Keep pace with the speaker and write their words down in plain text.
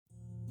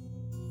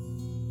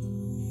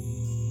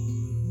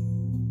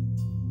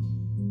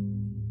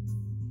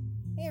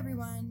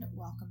everyone.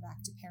 Welcome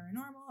back to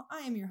Paranormal. I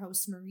am your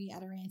host, Marie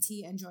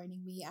Adoranti, and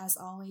joining me, as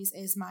always,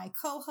 is my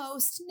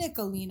co-host,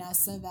 Nicolina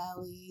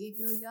Savelli.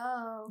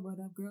 Yo. What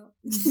up, girl?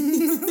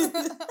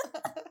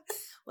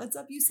 What's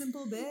up, you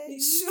simple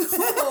bitch?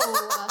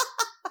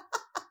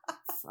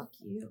 Fuck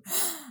you.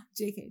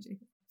 JK.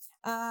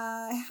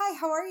 Hi,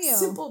 how are you?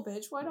 Simple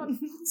bitch. Why not?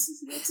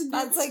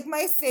 That's like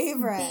my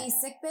favorite.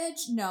 Basic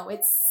bitch? No,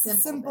 it's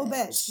simple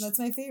bitch. That's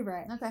my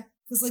favorite. Okay.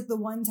 Because like the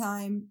one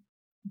time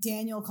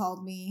Daniel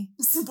called me.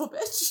 Simple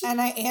bitch.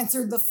 And I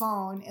answered the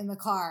phone in the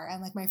car,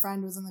 and like my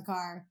friend was in the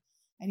car,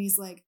 and he's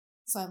like,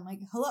 so I'm like,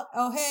 hello,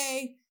 oh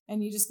hey,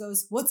 and he just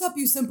goes, what's up,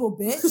 you simple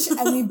bitch?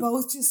 And we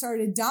both just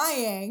started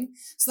dying.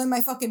 So then my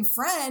fucking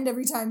friend,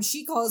 every time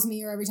she calls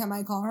me or every time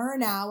I call her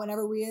now,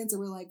 whenever we answer,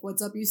 we're like,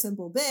 what's up, you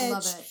simple bitch? I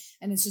love it.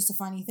 And it's just a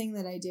funny thing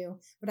that I do.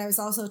 But I was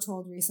also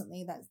told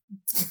recently that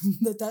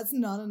that's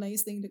not a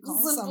nice thing to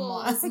call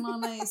someone. It's not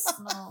nice.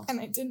 No. And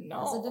I didn't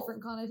know. It's a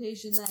different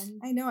connotation then.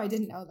 I know, I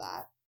didn't know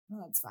that.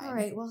 Well, that's fine. All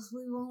right, well,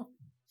 we won't.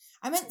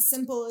 I meant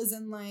simple as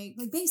in like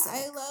basic.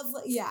 I love,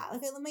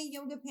 I love my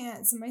yoga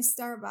pants and my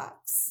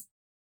Starbucks.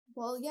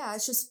 Well, yeah,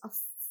 it's just a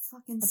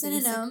fucking A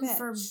synonym basic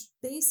for bitch.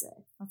 basic.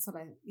 That's what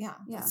Yeah.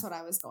 that's what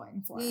I was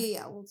going for.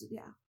 Yeah, we'll do,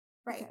 yeah.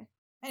 Right. Okay.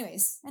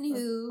 Anyways.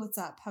 Anywho. What's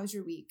up? How's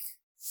your week?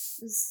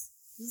 It's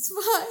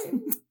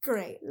fine.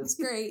 Great. It was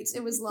great.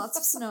 It was lots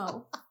of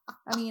snow.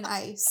 I mean,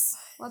 ice.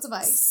 Lots of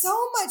ice.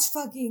 So much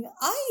fucking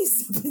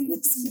ice up in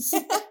this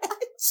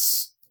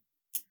bitch.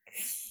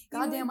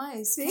 Goddamn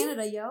ice.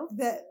 Canada, yo.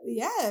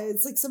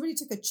 It's like somebody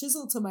took a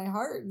chisel to my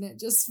heart and it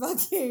just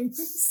fucking...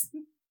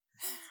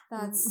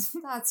 That's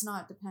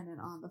not dependent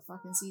on the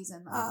fucking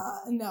season, though.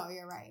 No,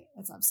 you're right.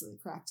 That's absolutely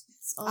correct.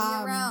 It's all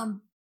year round.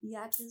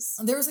 Yatches.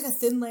 There was like a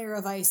thin layer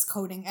of ice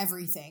coating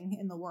everything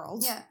in the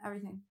world. Yeah,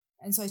 everything.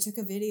 And so I took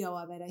a video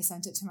of it. I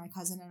sent it to my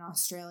cousin in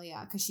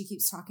Australia because she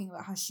keeps talking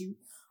about how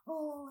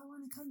I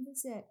want to come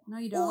visit. No,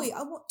 you don't.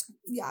 I won't.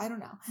 Yeah, I don't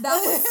know.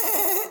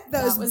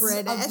 That was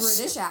British. A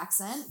British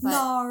accent, but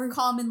Nar.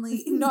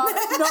 commonly nar.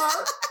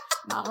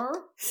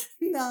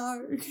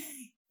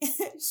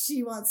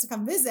 She wants to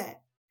come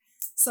visit.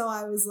 So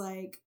I was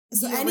like,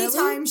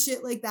 anytime really?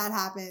 shit like that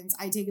happens,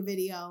 I take a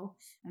video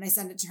and I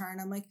send it to her and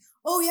I'm like,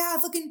 oh yeah,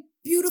 fucking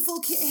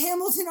beautiful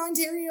Hamilton,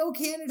 Ontario,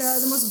 Canada,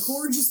 the most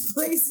gorgeous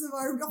place of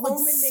our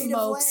home and native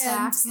land.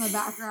 Smokestacks in the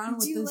background.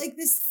 Do you like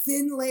this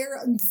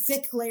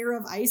thick layer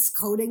of ice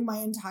coating my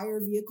entire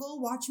vehicle?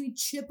 Watch me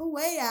chip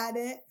away at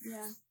it.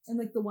 Yeah. And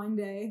like the one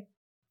day,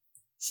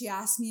 she's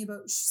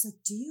like,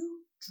 do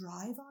you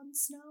drive on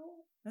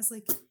snow? I was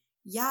like,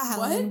 yeah,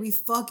 Helen, we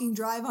fucking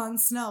drive on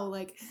snow.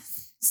 Like,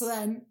 so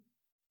then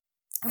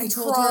I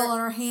told her on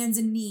our hands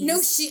and knees. No,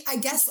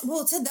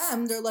 to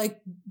them, they're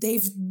like,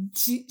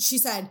 she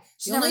said,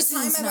 the only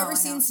time I've ever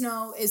seen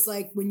snow is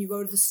like when you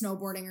go to the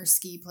snowboarding or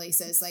ski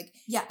places. Like,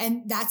 yeah.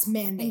 And that's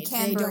man-made.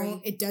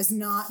 It does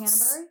not.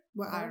 Canterbury?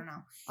 Well, I don't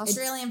know.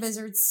 Australian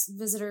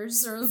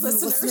visitors or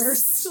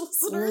listeners.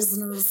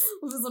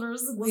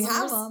 We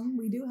have them.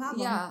 We do have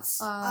them.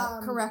 Yeah.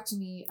 Correct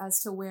me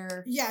as to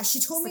where. Yeah, she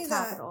told me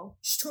that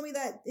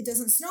it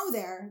doesn't snow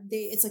there.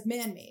 It's like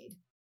man-made.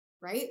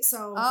 Right?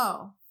 So.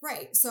 Oh.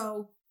 Right.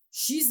 So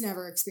she's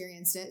never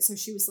experienced it. So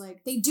she was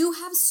like, they do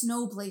have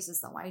snow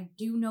places though. I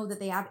do know that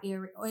they have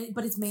air,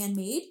 but it's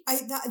man-made.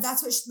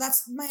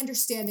 That's my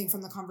understanding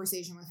from the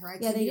conversation with her.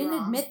 They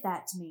didn't admit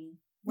that to me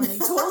when they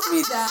told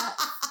me that.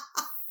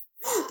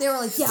 They were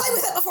like, yeah,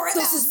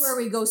 this is where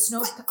we go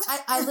snow.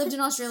 I lived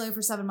in Australia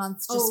for 7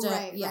 months.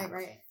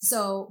 Right.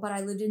 So, but I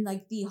lived in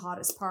like the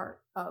hottest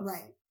part of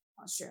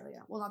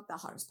Australia. Well, not the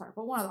hottest part,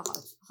 but one of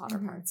the hotter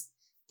parts.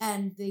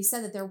 And they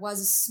said that there was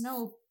a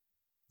snow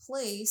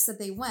place that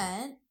they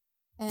went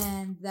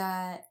and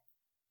that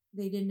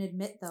they didn't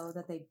admit though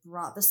that they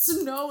brought the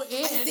snow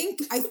in.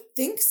 I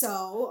think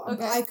so.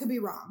 Okay. I could be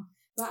wrong.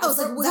 But I was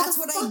like, that's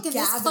what I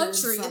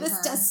gathered in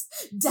this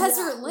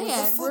desert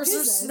land. Where's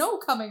there snow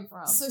coming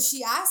from? So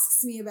she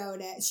asks me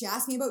about it. She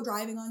asked me about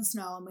driving on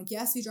snow. I'm like,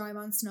 yes, we drive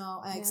on snow.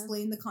 I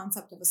explained the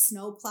concept of a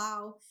snow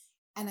plow.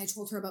 And I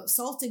told her about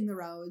salting the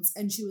roads.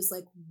 And she was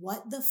like,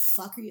 what the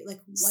fuck are you,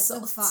 like, what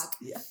the fuck?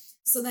 Yeah.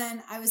 So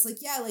then I was like,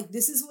 yeah, like,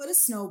 this is what a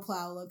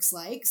snowplow looks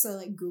like. So,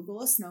 like,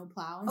 Google a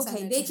snowplow and send it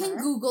to her. They can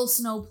Google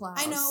snowplows.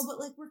 I know, but,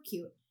 like, we're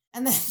cute.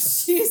 And then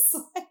she's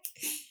like,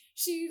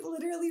 she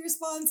literally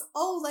responds,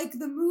 oh, like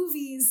the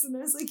movies. And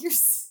I was like, you're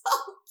so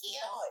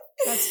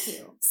cute. That's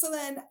cute. So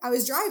then I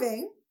was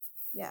driving.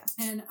 Yeah.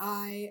 And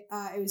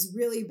it was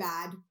really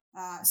bad.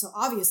 So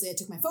obviously I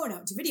took my phone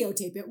out to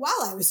videotape it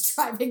while I was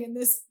driving in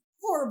this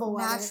horrible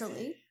weather.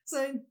 Naturally. So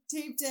I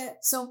taped it.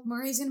 So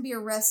Marie's going to be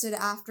arrested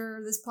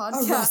after this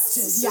podcast.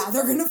 Arrested. Yeah,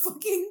 they're going to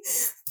fucking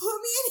put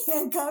me in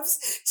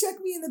handcuffs, chuck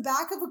me in the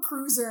back of a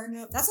cruiser.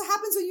 Yep. That's what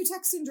happens when you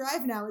text and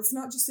drive now. It's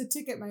not just a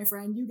ticket, my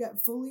friend. You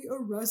get fully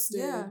arrested.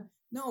 Yeah.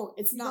 No,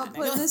 it's not.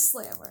 Put this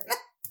slammer.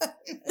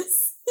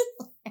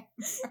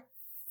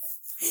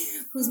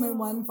 Who's my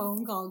one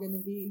phone call going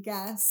to be?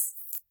 Guess.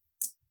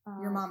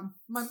 Your mom.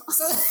 My mom.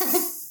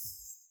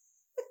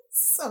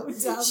 So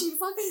so dumb. She'd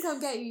fucking come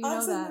get you. You know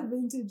Us that. and the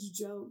vintage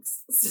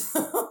jokes.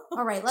 So.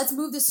 All right, let's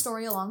move this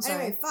story along.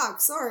 Sorry. Anyway,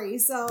 sorry.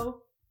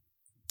 So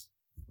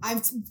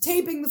I'm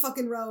taping the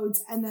fucking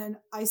roads, and then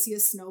I see a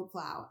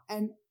snowplow,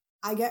 and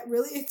I get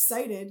really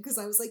excited because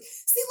I was like,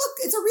 "See, look,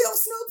 it's a real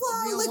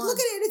snowplow! Like, look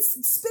at it,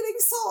 it's spitting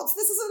salt.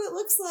 This is what it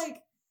looks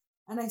like."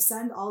 And I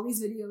send all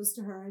these videos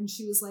to her, and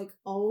she was like,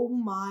 "Oh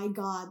my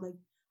god! Like,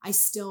 I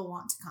still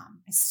want to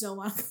come. I still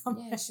want to come."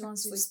 Yeah, she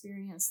wants to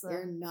experience the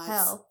You're nuts.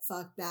 hell.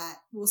 Fuck that.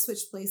 We'll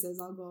switch places.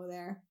 I'll go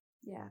there.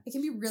 Yeah, it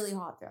can be really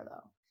hot there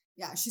though.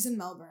 Yeah, she's in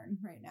Melbourne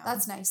right now.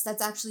 That's nice.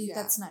 That's actually Yeah.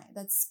 that's nice.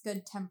 That's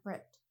good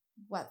temperate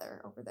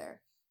weather over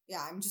there.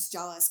 Yeah, I'm just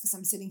jealous because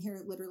I'm sitting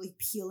here literally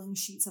peeling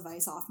sheets of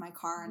ice off my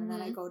car, and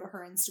then I go to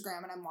her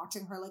Instagram and I'm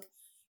watching her like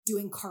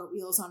doing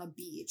cartwheels on a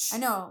beach. I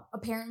know.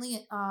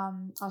 Apparently,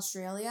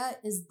 Australia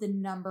is the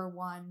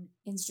 #1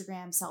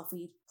 Instagram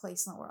selfie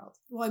place in the world.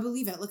 Well, I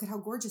believe it. Look at how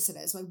gorgeous it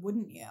is. Why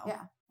wouldn't you?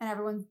 Yeah, and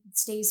everyone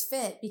stays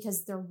fit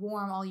because they're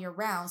warm all year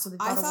round. So they've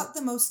I got thought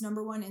the most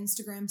 #1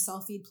 Instagram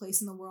selfie place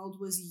in the world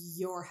was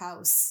your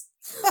house.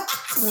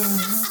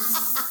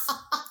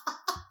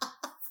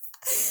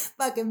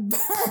 Fucking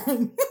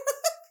burn.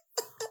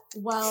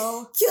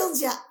 Well,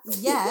 Killed ya.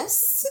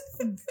 yes.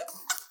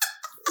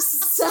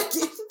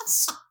 Second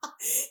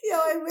Yo,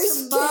 I wish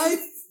to my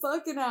Katie,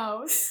 fucking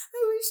house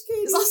I wish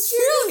Katie is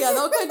Australia,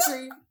 no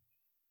country.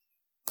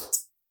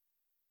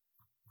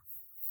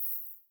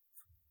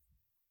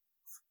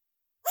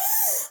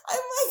 I'm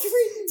like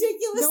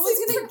ridiculously. No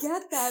one's gonna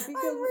get that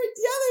because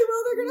yeah, they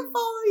will. They're gonna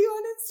follow you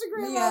on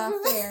Instagram. yeah, after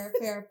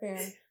that. fair.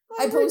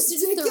 I'm I posted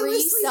 3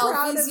 ridiculously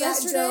proud of selfies that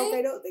yesterday, joke.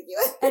 I don't think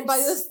you. and by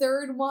the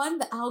third one,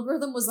 the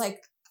algorithm was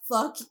like,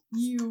 "Fuck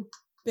you,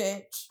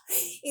 bitch!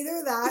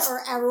 Either that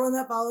or everyone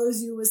that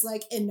follows you was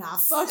like,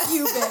 enough. Fuck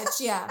you, bitch!"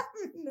 Yeah,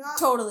 Not-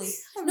 totally.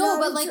 I'm No, not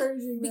but like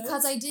encouraging this.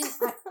 because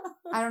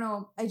I don't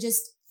know.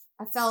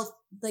 I felt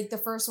like the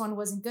first one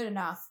wasn't good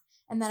enough,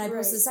 and then I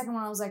posted Right. the second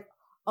one. I was like,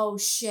 "Oh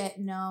shit,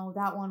 no,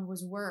 that one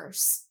was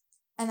worse."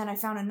 And then I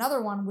found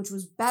another one which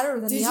was better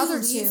than did the other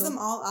you leave two. them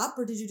all up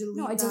or did you delete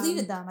No, I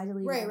deleted them. I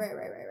deleted Right, them.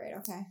 right.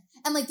 Okay.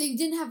 And like they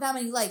didn't have that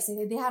many likes.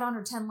 They had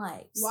under 10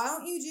 likes. Why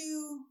don't you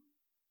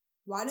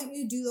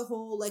do the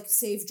whole like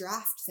save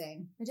draft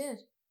thing I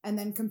did. and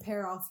then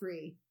compare all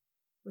 3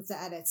 with the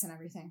edits and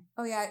everything?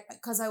 Oh yeah,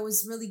 because I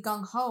was really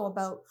gung ho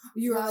about.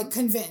 You were like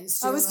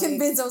convinced. I You was were like,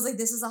 convinced. I was like,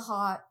 this is a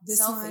hot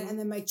this selfie. one, and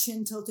then my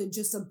chin tilted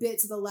just a bit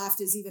to the left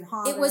is even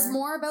hotter. It was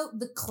more about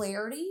the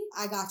clarity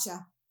I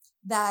gotcha.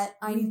 that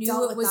I We knew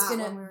dealt it with was that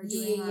gonna. when we were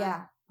doing our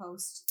Yeah.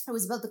 post. It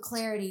was about the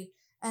clarity,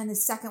 and the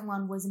second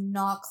one was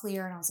not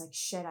clear, and I was like,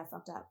 shit, I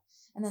fucked up.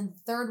 And then the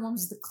third one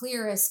was the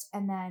clearest,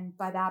 and then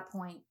by that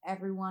point,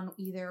 everyone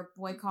either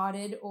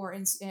boycotted or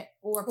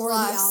Or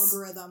plus, the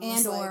algorithm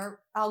was and like,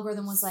 or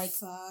algorithm was like,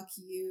 fuck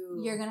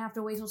you. you're gonna have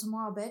to wait till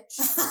tomorrow, bitch.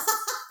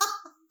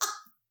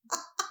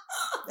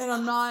 And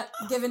I'm not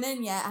giving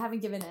in yet. I haven't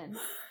given in.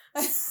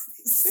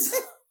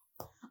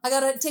 I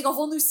gotta take a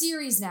whole new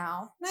series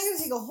now. Now I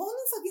gotta take a whole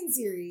new fucking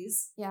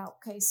series. Yeah.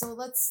 Okay. So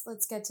let's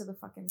get to the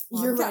fucking.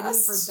 You're ready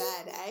podcast. for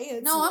bed, eh?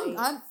 It's No, late.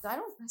 I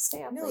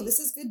stay up. No, late. this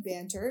is good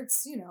banter.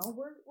 It's we're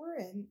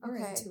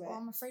okay. into it. Well,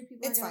 I'm afraid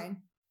people. It's are gonna fine.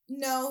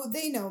 No,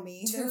 they know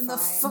me. They're Tune the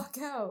fine. fuck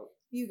out.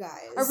 You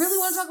guys. I really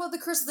want to talk about the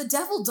Curse of the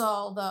Devil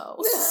doll, though.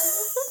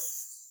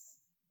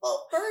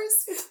 Well,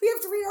 first we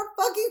have to read our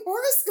fucking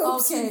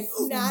horoscopes. Okay.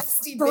 You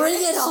nasty. Bring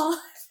bitch. it on.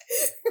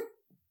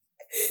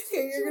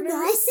 Here you're You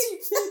gonna nasty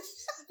read.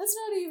 That's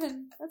not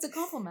even. That's a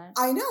compliment.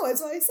 I know.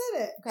 That's why I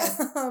said it.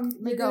 Okay.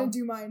 You're go. gonna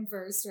do mine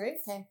first, right?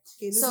 Okay.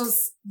 This So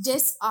is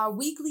this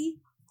weekly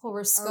our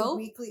horoscope.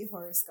 weekly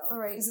horoscope. All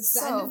right, Because it's the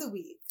so end of the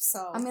week.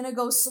 So I'm gonna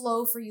go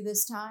slow for you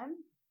this time,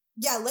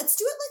 yeah, let's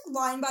do it like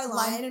line by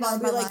line, and line I'll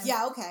be by like, line.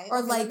 yeah, okay. or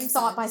okay, that like makes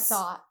thought by sense.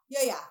 thought.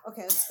 Yeah.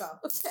 Okay, let's go.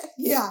 Okay.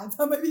 Yeah,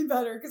 that might be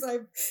better because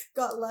I've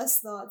got less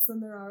thoughts than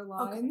there are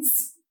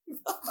lines.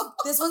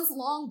 This one's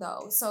long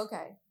though, so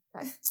okay.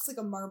 It's like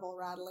a marble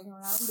rattling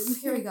around. In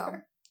Here we go.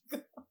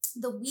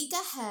 The week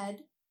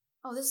ahead.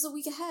 Oh, this is a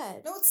week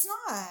ahead. No, it's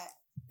not.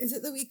 Is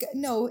it the week?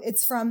 No,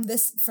 it's from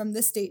this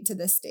date to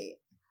this date.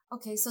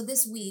 Okay, so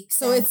this week.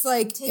 So then it's I'm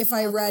like taking if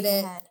I a read week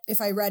it, ahead. if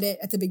I read it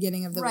at the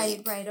beginning of the Right,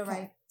 week. right, all Okay.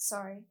 right.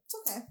 Sorry. It's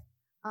okay.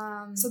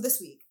 So So this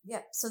week.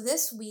 yep. So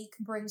this week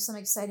brings some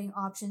exciting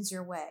options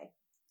your way.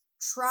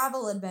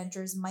 Travel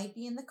adventures might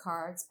be in the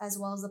cards, as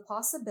well as the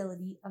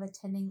possibility of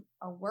attending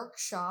a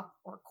workshop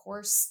or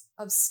course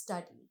of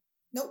study.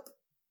 Nope.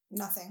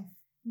 Nothing.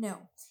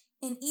 No.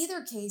 In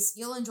either case,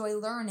 you'll enjoy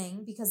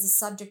learning because the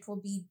subject will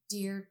be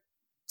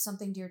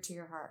something dear to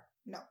your heart.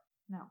 No.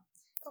 No.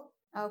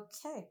 Oh.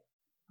 Okay.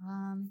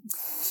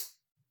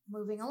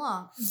 Moving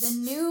along. The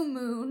new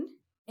moon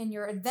in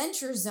your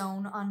adventure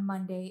zone on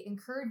Monday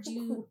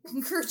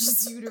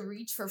encourages you to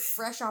reach for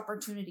fresh I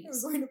opportunities.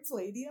 was going to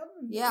Palladium.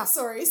 Yeah.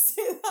 Sorry,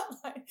 say that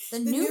line. The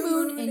new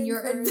moon in your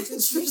encourages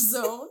adventure you-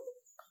 zone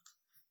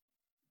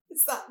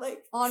Is that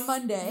like on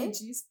Monday.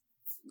 Jeez.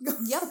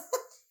 Yep.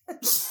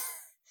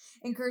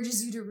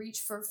 Encourages you to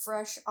reach for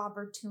fresh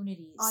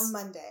opportunities. On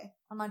Monday.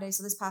 On Monday,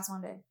 so this past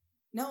Monday.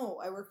 No,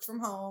 I worked from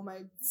home.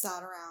 I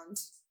sat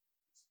around.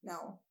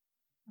 No.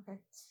 Okay.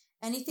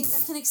 Anything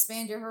that can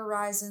expand your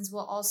horizons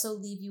will also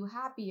leave you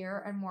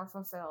happier and more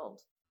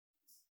fulfilled.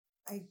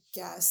 I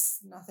guess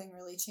nothing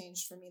really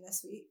changed for me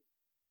this week.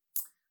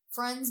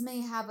 Friends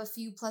may have a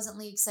few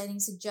pleasantly exciting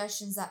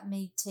suggestions that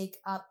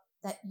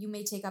you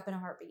may take up in a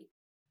heartbeat.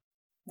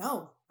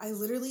 No,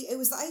 it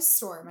was the ice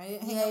storm. I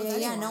didn't hang Yeah, out with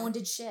anyone. yeah, no one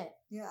did shit.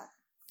 Yeah.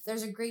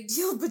 There's a great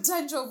deal of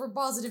potential for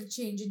positive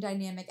change and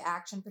dynamic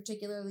action,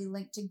 particularly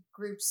linked to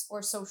groups or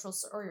your social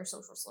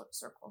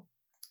circle.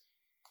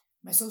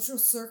 My social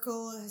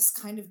circle has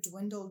kind of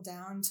dwindled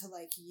down to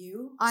like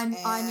you. I'm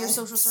your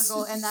social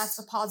circle, and that's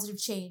a positive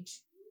change.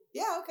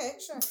 Yeah, okay,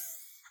 sure.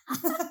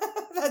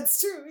 That's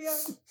true, yeah.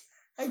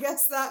 I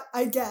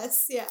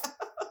guess, yeah.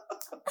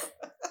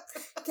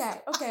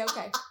 Okay.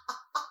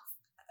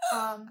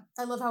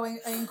 I love how I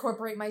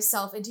incorporate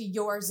myself into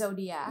your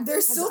zodiac.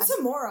 There's still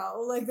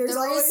tomorrow. Like, there's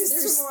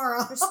always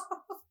tomorrow.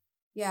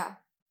 Yeah.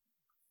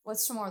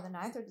 What's tomorrow, the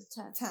 9th or the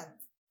 10th? 10th.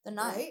 The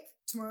 9th. Right?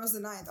 Tomorrow's the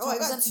 9th. Oh, I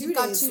got 2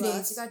 days.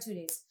 You got 2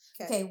 days.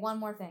 Okay, one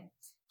more thing.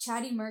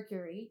 Chatty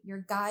Mercury, your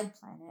guide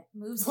planet,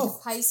 moves into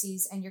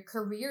Pisces and your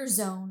career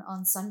zone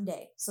on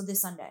Sunday. So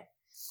this Sunday.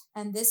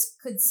 And this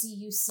could see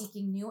you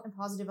seeking new and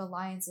positive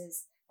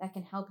alliances that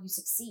can help you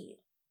succeed.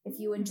 If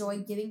you enjoy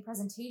giving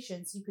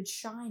presentations, you could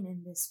shine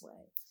in this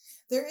way.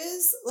 There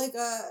is like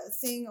a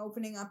thing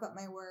opening up at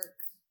my work,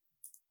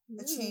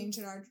 a change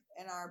in our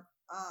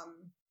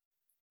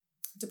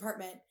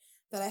department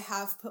that I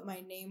have put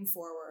my name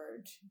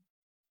forward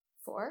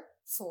for.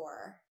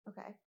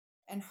 Okay.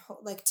 And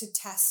like to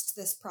test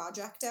this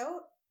project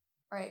out.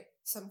 Right.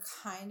 So I'm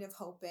kind of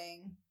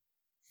hoping,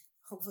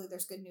 hopefully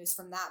there's good news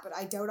from that, but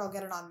I doubt I'll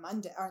get it on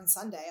Monday or on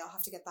Sunday. I'll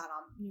have to get that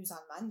news on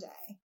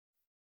Monday.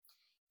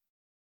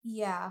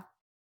 Yeah.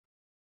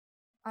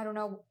 I don't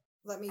know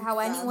how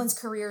anyone's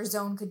career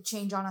zone could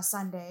change on a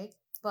Sunday,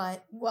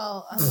 but...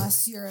 Well,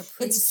 unless you're a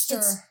priest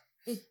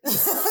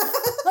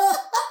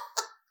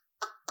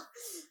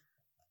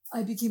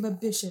I became a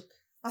bishop.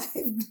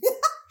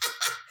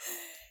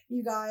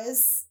 You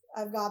guys,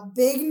 I've got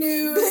big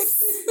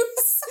news.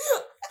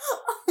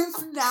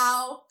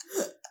 Now.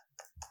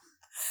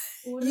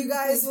 You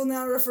guys will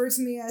now refer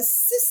to me as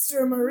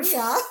Sister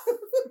Maria.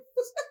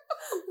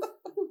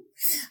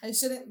 I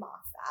shouldn't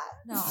mock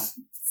that. No.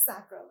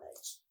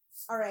 Sacrilege.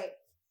 All right.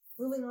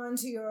 Moving on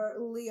to your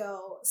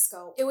Leo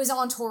scope. It was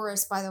on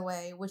Taurus, by the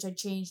way, which I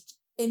changed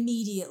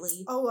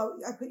immediately. Oh,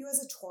 I put you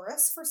as a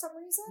Taurus for some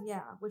reason?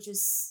 Yeah, which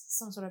is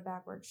some sort of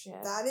backward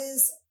shit. That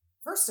is,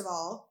 first of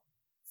all,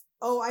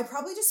 I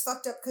probably just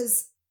fucked up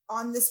because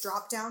on this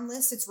drop-down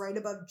list, it's right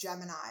above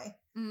Gemini.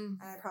 And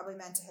I probably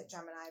meant to hit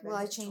Gemini. Well,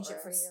 I changed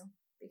it for you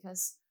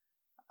because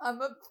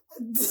I'm a...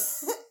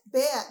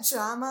 Bitch,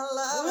 I'm a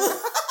lover.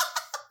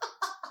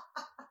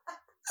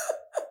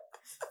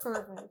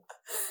 Perfect.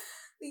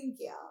 Thank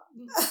you.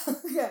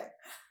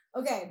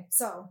 Okay,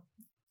 so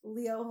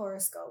Leo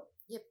horoscope.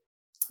 Yep.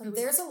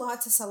 There's a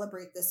lot to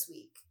celebrate this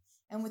week.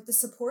 And with the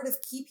support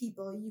of key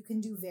people, you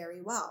can do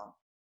very well.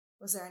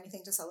 Was there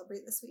anything to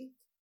celebrate this week?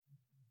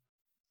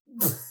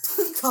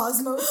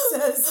 Cosmos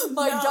says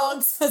my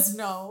dog says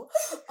no.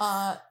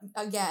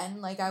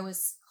 Again, like I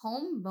was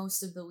home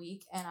most of the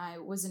week and I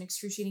was in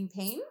excruciating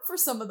pain for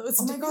some of those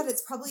days. My god,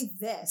 it's probably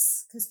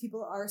this because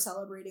people are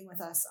celebrating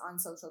with us on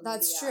social media.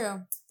 That's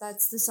true.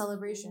 That's the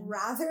celebration.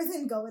 Rather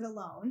than go it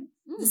alone,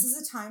 this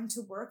is a time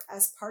to work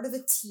as part of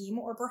a team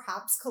or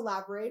perhaps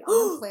collaborate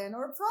on a plan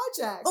or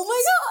project. Oh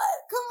my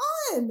god!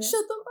 Come on!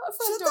 Shut the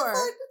front door.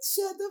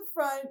 Shut the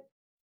front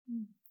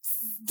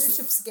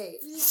Bishop's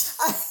Gate.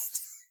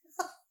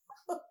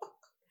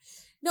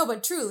 No,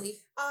 but truly.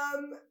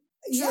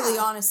 Truly,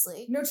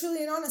 honestly. No,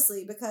 truly and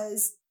honestly,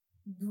 because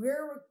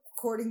we're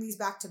recording these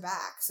back to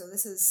back, so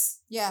this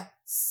is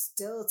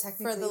still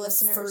technically for the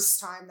listeners.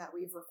 First time that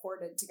we've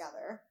recorded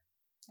together.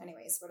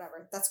 Anyways,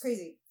 whatever. That's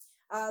crazy.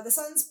 The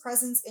sun's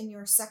presence in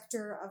your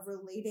sector of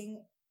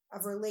relating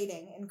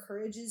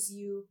encourages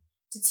you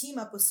to team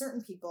up with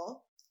certain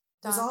people,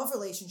 resolve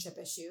relationship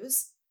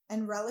issues,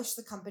 and relish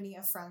the company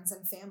of friends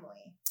and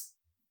family.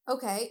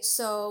 Okay,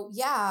 so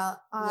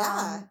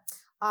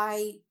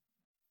I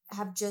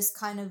have just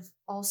kind of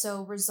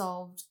also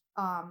resolved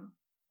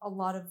a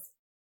lot of,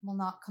 well,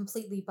 not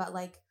completely, but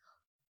like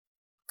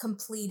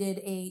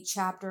completed a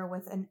chapter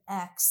with an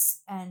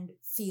ex and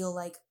feel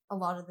like a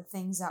lot of the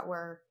things that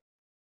were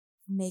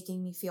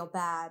making me feel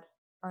bad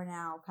are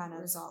now kind of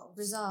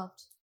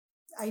resolved.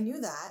 I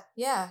knew that.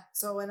 Yeah.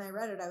 So when I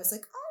read it, I was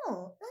like,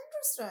 oh,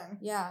 interesting.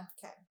 Yeah.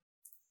 Okay.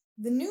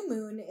 The new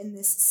moon in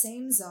this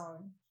same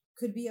zone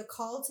could be a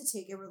call to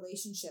take a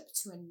relationship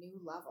to a new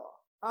level.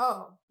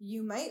 Oh.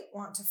 You might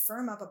want to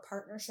firm up a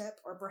partnership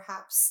or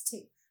perhaps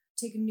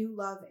take new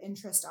love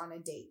interest on a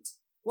date.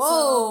 Whoa.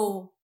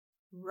 So,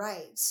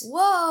 right.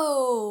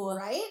 Whoa.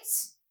 Right?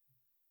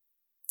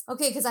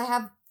 Okay, because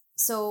I've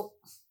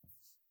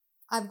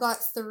got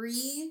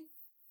 3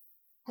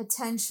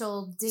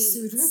 potential dates.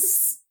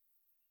 Suitors?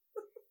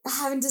 I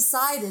haven't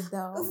decided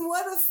though.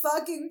 What a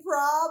fucking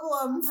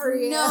problem for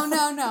you.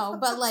 No.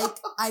 But like,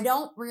 I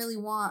don't really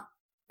want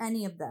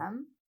any of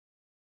them,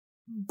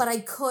 but I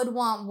could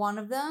want one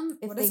of them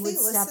if they would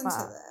step up.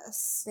 To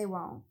this? They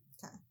won't.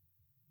 Okay.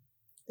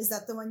 Is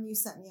that the one you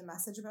sent me a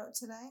message about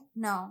today?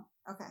 No.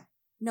 Okay.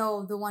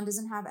 No, the one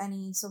doesn't have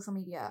any social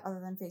media other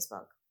than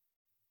Facebook.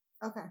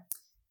 Okay.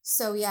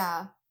 So,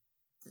 yeah.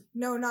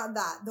 No, not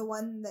that. The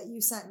one that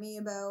you sent me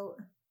about...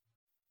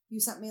 You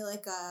sent me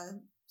like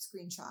a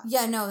screenshot.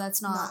 Yeah, no, that's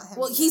not him.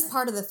 Well, either. He's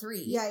part of the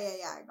 3. Yeah,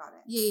 I got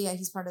it. Yeah,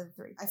 he's part of the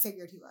 3. I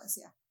figured he was,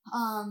 yeah.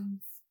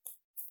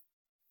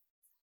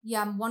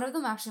 Yeah, one of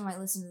them actually might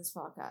listen to this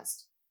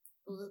podcast.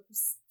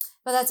 Oops.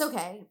 But that's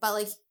okay. But,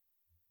 like,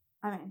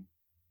 I mean,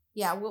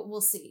 yeah,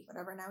 we'll see.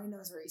 Whatever, now he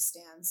knows where he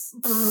stands.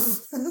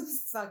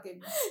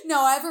 Fucking...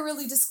 No, I haven't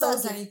really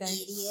disclosed anything.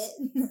 Idiot.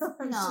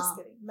 I'm just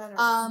kidding.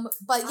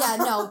 But yeah,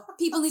 no,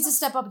 people need to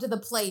step up to the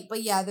plate.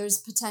 But yeah, there's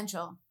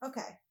potential.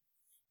 Okay.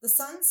 The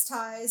sun's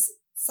tie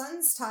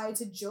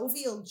to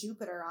jovial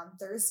Jupiter on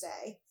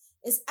Thursday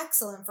is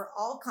excellent for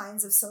all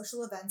kinds of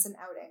social events and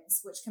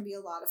outings, which can be a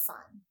lot of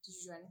fun. Did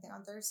you do anything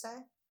on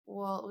Thursday?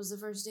 Well, it was the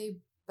first day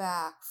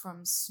back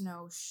from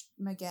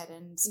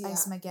Snowmageddon,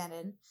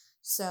 Ice-mageddon.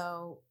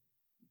 So,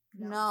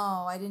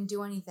 no, I didn't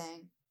do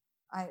anything.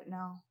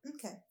 No.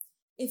 Okay.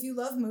 If you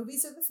love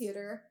movies or the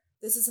theater,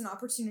 this is an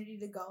opportunity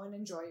to go and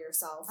enjoy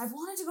yourself. I've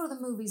wanted to go to the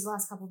movies the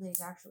last couple of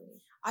days,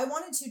 actually. I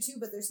wanted to too,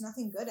 but there's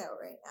nothing good out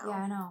right now.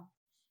 Yeah, I know.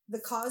 The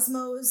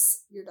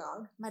Cosmos, your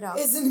dog. My dog.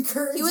 Is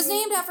encouraging. He was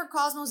named after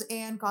Cosmos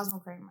and Cosmo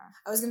Kramer.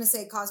 I was going to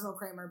say Cosmo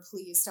Kramer,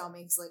 please tell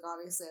me, because like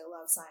obviously I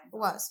love Seinfeld. It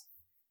was.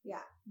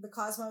 Yeah. The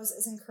Cosmos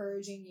is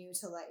encouraging you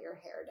to let your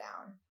hair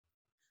down.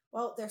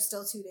 Well, there's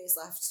still 2 days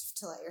left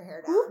to let your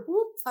hair down. Whoop,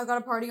 whoop. I've got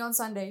a party on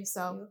Sunday,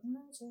 so. You can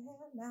let your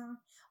hair down.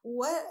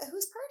 What?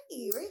 Whose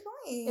party? Where are you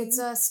going? It's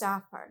a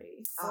staff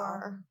party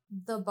for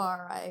the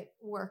bar I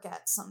work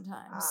at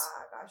sometimes.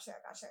 Gotcha.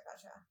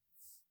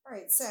 All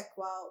right, sick.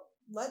 Well,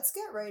 let's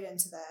get right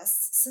into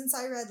this. Since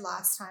I read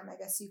last time, I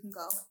guess you can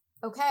go.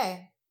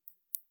 Okay.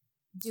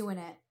 Doing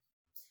it.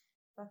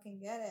 Fucking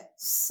get it.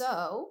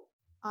 So,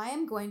 I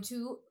am going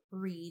to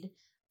read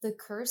The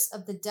Curse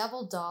of the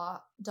Devil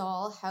Doll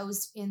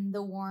housed in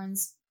the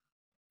Warrens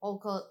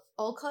Occult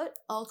You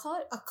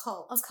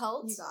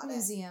got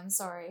Museum.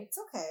 Sorry. It's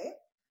okay.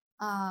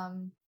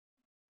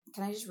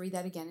 Can I just read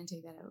that again and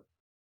take that out?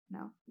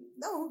 No,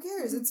 who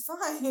cares? It's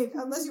fine.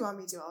 Unless you want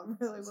me to. I'll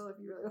really will if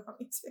you really want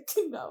me to.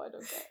 No, I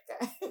don't care.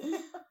 Okay.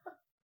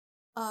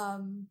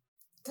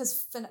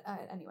 Because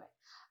anyway.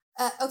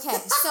 Okay,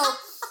 so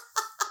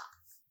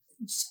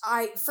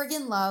I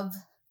friggin' love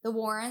the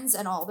Warrens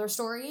and all their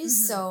stories.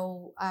 Mm-hmm.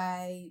 So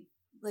I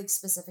like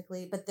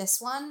specifically, but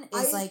this one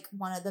is like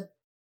one of the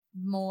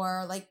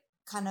more like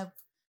kind of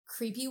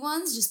creepy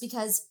ones, just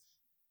because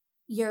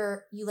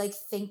you like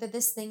think that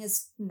this thing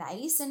is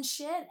nice and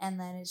shit, and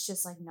then it's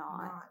just like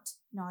not at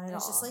all.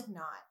 It's just like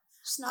not.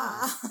 Just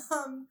not.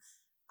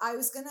 I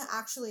was gonna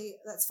actually.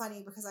 That's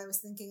funny because I was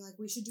thinking like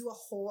we should do a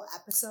whole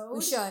episode.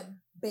 We should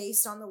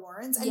based on the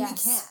Warrens, and we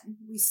can.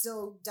 We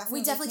still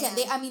definitely. We definitely can.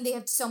 They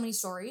have so many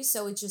stories,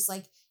 so it's just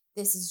like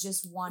this is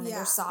just one in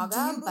their saga.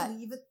 Do you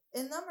believe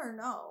in them or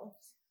no?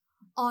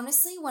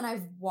 Honestly, when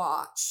I've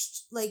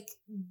watched like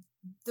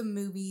the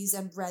movies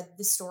and read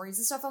the stories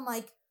and stuff, I'm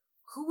like,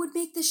 who would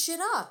make this shit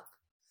up?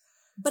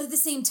 But at the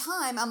same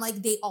time, I'm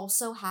like, they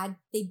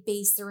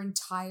based their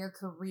entire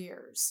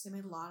careers. They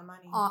made a lot of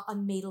money.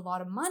 Made a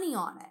lot of money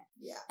on it.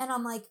 Yeah. And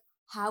I'm like,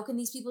 how can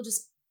these people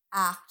just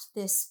act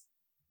this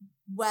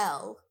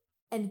well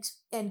and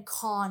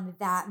con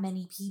that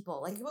many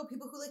people? Like, think about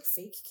people who like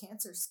fake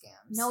cancer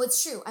scams. No,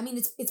 it's true. I mean,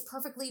 it's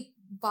perfectly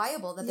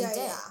viable that they did.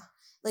 Yeah.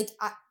 Like,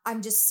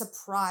 I'm just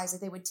surprised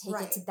that they would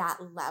take it to that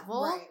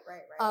level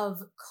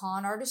of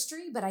con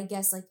artistry. But I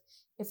guess, like,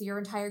 if your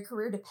entire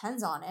career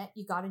depends on it,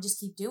 you got to just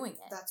keep doing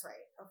it. That's right.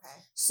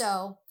 Okay.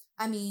 So,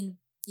 I mean,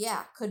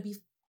 yeah, could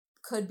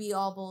be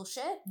all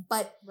bullshit.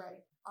 But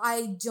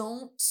I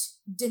don't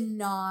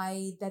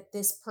deny that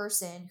this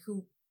person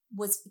who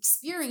was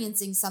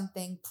experiencing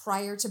something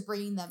prior to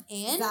bringing them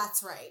in.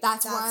 That's right.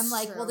 That's where I'm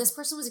like, well, this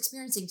person was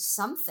experiencing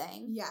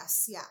something.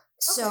 Yes. Yeah.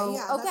 So,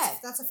 okay.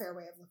 That's a fair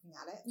way of looking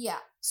at it. Yeah.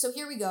 So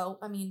here we go.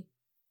 I mean,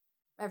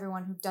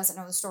 everyone who doesn't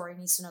know the story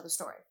needs to know the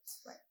story.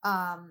 Right.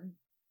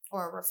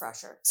 Or a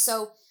refresher.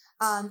 So,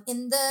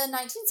 in the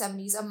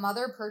 1970s, a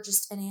mother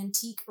purchased an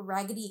antique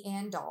Raggedy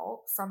Ann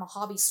doll from a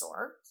hobby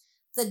store.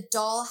 The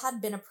doll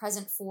had been a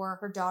present for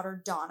her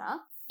daughter,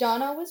 Donna.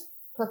 Donna was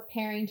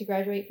preparing to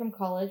graduate from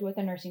college with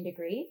a nursing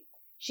degree.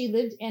 She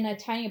lived in a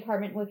tiny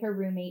apartment with her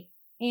roommate,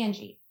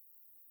 Angie.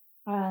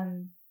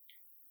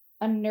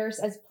 A nurse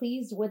as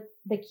pleased with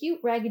the cute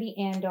Raggedy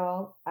Ann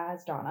doll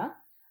as Donna,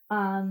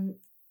 and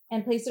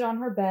placed it on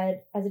her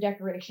bed as a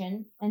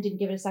decoration and didn't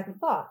give it a second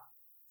thought.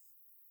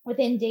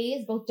 Within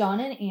days, both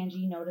Donna and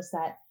Angie noticed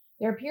that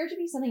there appeared to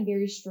be something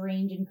very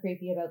strange and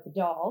creepy about the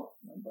doll.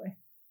 Oh boy.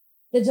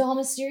 The doll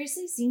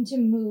mysteriously seemed to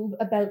move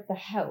about the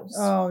house.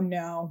 Oh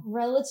no.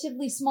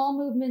 Relatively small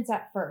movements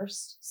at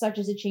first, such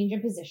as a change in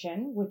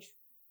position, which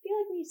I feel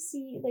like we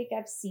see, like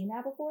I've seen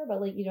that before,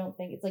 but like you don't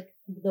think it's like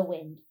the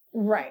wind. But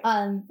Right.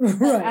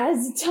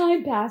 as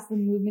time passed, the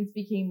movements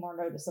became more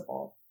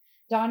noticeable.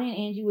 Donna and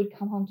Angie would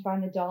come home to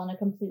find the doll in a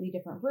completely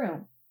different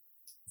room.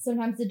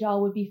 Sometimes the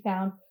doll would be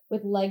found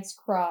with legs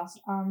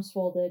crossed, arms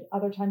folded.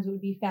 Other times it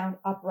would be found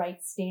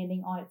upright,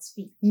 standing on its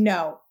feet.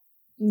 No,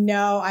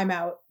 I'm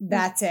out.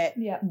 That's it.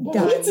 Yeah.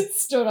 Done. Once it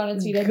stood on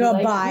its feet, I'd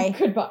Goodbye. be like,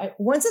 goodbye.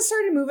 Once it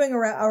started moving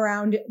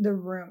around the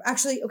room,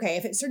 actually, okay,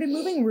 if it started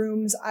moving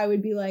rooms, I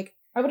would be like,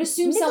 I would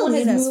assume someone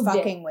has Nicolina's moved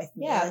fucking it. with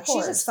me. Yeah, like, of she's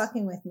course. just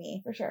fucking with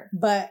me. For sure.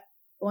 But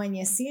when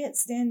you see it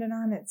standing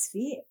on its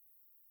feet,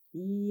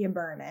 you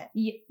burn it.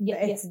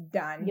 It's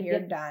done. Yep, You're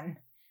yep. done.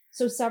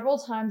 So several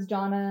times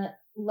Donna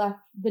left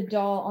the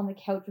doll on the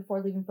couch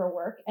before leaving for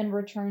work and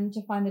returned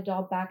to find the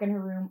doll back in her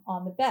room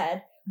on the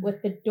bed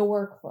with the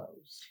door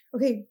closed.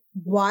 Okay,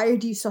 why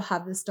do you still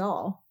have this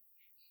doll?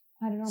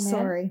 I don't know, man.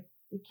 Sorry.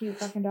 The cute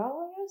fucking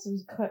doll, I guess. It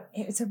was cut.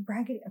 It's a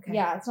raggedy. Okay.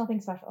 Yeah, it's nothing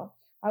special.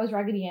 I was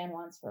Raggedy Ann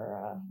once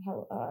for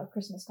a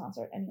Christmas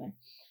concert. Anyway.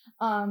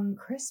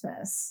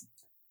 Christmas.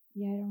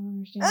 Yeah, I don't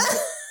understand.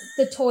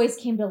 The toys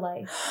came to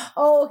life.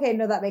 Oh, okay.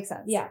 No, that makes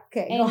sense. Yeah.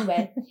 Okay. go on.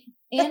 Anyway,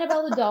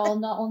 Annabelle the doll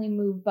not only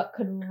moved but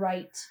could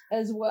write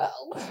as well.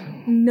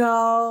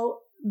 No,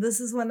 this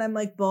is when I'm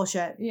like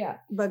bullshit. Yeah.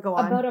 But go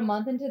on. About a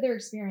month into their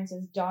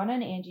experiences, Donna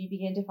and Angie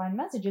began to find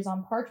messages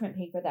on parchment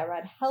paper that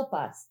read, "Help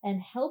us"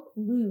 and "Help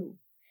Lou."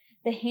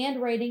 The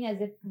handwriting as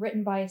if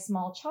written by a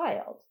small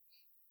child.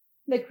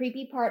 The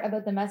creepy part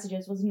about the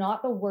messages was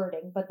not the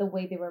wording, but the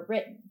way they were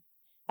written.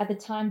 At the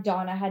time,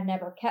 Donna had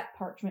never kept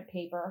parchment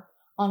paper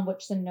on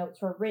which the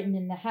notes were written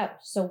in the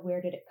house, so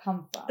where did it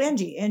come from?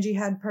 Angie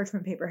had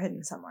parchment paper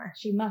hidden somewhere,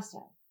 She must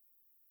have.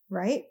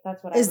 right?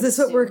 That's what Is I this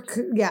what we're?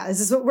 assumed. Yeah. Is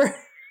this what we're?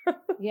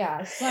 Yeah,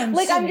 that's what I'm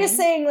Like, I'm just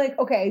assuming. saying, like,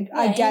 okay, Yeah,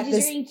 I get Angie's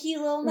this. reading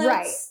cute little notes.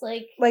 Right.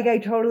 Like, Like, I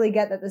totally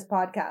get that this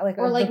podcast, like,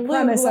 Or like the Lou,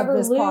 premise of whoever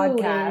this Lou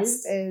podcast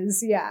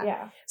is. yeah.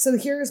 yeah. So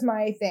here's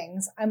my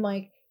things. I'm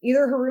like,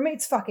 either her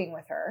roommate's fucking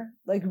with her,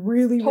 like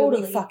really, really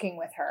Totally. fucking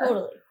with her.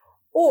 Totally.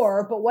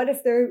 Or, but what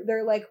if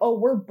they're like, oh,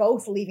 we're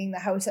both leaving the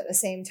house at the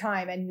same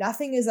time and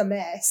nothing is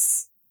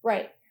amiss,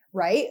 Right.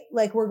 right?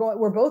 Like we're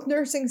both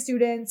nursing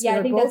students. Yeah, we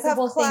I think both that's the have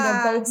whole thing.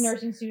 They're both class.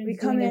 nursing We students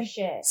come doing their in.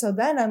 shit. So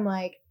then I'm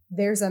like,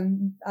 there's a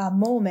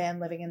mole man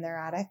living in their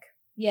attic.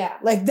 Yeah.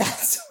 Like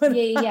that's what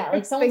Yeah. I'm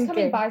Like someone's coming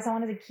thinking. by,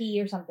 someone has a key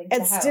or something to It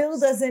the house. still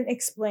doesn't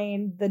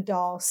explain the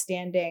doll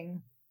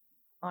standing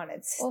on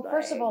its Well,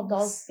 first of all, legs.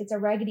 dolls, it's a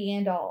Raggedy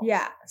Ann doll.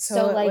 Yeah.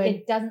 So, it like, would-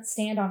 it doesn't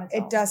stand on its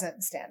own. it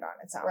doesn't stand on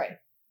its own. Right.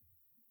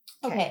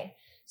 Okay.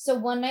 So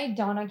one night,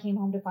 Donna came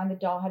home to find the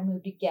doll had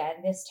moved again.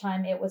 This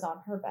time it was on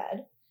her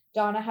bed.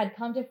 Donna had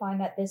come to find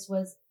that this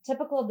was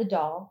typical of the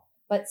doll,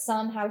 but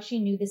somehow she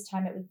knew this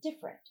time it was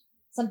different.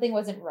 Something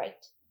wasn't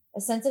right. A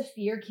sense of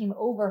fear came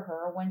over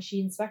her when she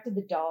inspected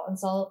the doll and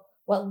saw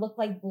what looked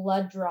like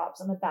blood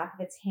drops on the back of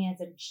its hands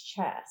and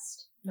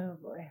chest. Oh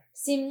boy.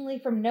 Seemingly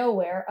from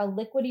nowhere, a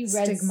liquidy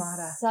red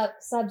Stigmata.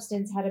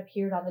 substance had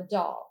appeared on the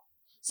doll.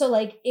 So,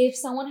 like, if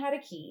someone had a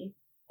key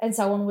and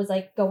someone was,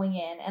 like, going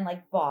in and,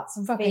 like, bought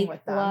some Fucking fake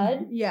with them.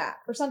 blood Yeah.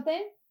 or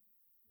something.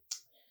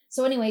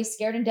 So anyway,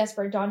 scared and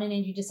desperate, Dawn and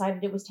Angie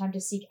decided it was time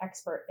to seek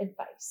expert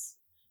advice.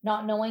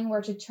 Not knowing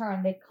where to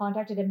turn, they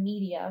contacted a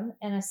medium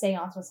and a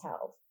seance was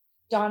held.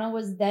 Donna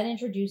was then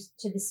introduced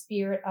to the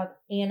spirit of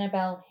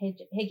Annabelle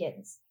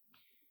Higgins.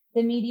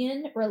 The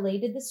medium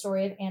related the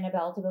story of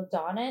Annabelle to both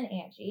Donna and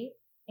Angie.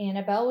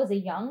 Annabelle was a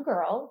young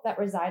girl that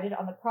resided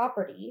on the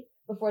property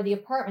before the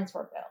apartments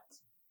were built.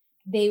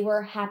 They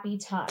were happy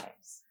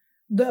times.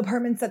 The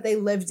apartments that they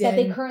lived That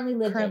in. they currently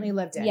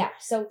lived in. Yeah.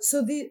 So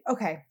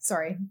Okay,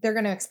 sorry. They're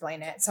going to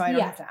explain it, so I don't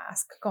Yeah. have to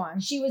ask. Go on.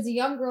 she was a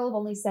young girl of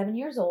only 7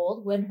 years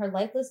old when her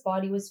lifeless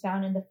body was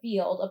found in the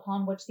field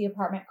upon which the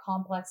apartment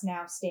complex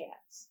now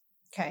stands.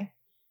 Okay.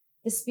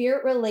 The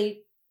spirit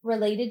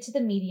related to the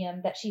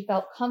medium that she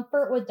felt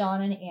comfort with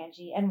Dawn and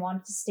Angie and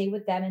wanted to stay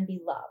with them and be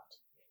loved.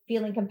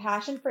 Feeling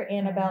compassion for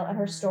Annabelle and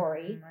her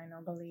story. I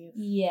don't believe.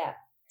 Yeah.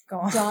 Go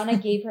on. Donna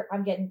gave her,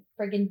 I'm getting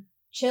friggin'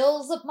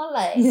 chills up my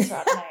legs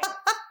right now.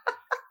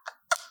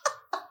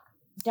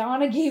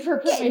 Donna gave her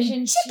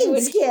permission Chicken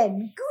to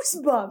skin.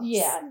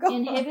 Goosebumps. Go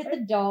inhibit on.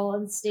 the doll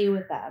and stay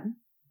with them.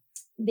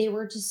 They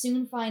were to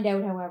soon find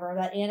out, however,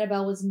 that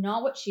Annabelle was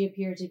not what she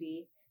appeared to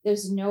be.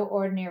 There's no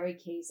ordinary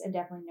case and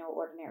definitely no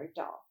ordinary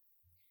doll.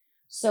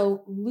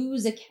 So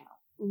Lou's account.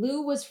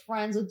 Lou was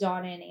friends with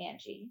Donna and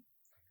Angie.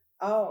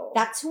 Oh.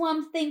 That's who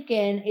I'm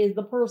thinking is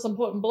the person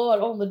putting blood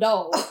on the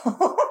doll.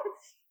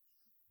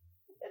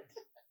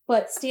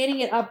 But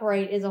standing it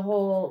upright is a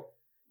whole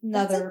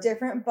That's nother a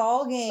different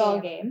ball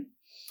game.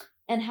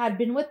 And had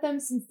been with them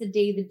since the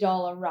day the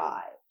doll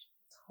arrived.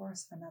 It's a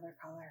horse of another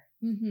color.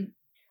 Mm-hmm.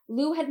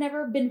 Lou had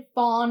never been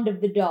fond of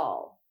the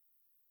doll.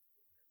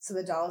 So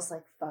the doll's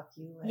like, fuck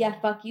you, Lou. Yeah,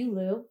 fuck you,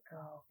 Lou.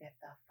 Go get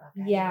the fuck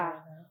out Yeah. of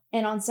here,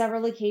 And on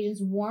several occasions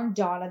warned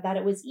Donna that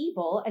it was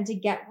evil and to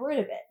get rid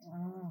of it.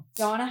 Lou.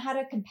 Donna had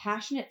a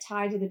compassionate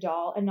tie to the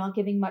doll and not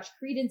giving much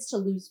credence to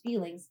Lou's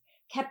feelings,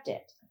 kept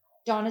it.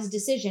 Donna's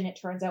decision, it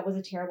turns out, was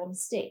a terrible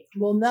mistake.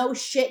 Well, no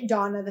shit,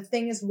 Donna. The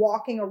thing is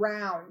walking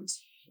around.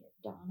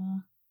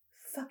 Donna.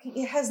 fucking,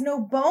 it has no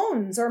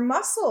bones or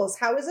muscles.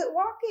 How is it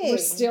walking? We're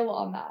still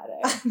on that.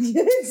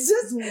 It's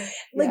just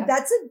like, Yeah.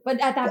 that's a, But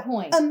at that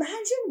point,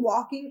 imagine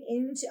walking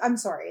into, I'm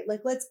sorry,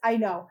 like, I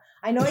know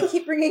I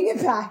keep bringing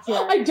it back here.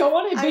 I don't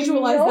want to I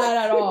visualize know.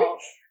 that at all.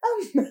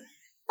 Um,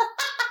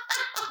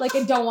 Like,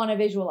 I don't want to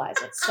visualize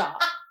it. Stop.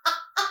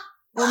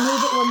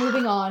 We're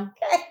moving on.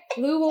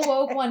 Lou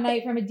awoke one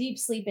night from a deep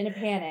sleep in a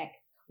panic.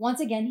 Once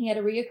again, he had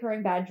a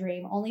reoccurring bad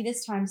dream, only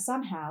this time,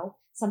 somehow,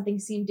 something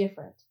seemed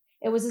different.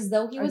 It was as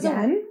though he was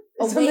again?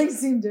 awake, Something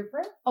seemed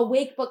different?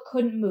 awake but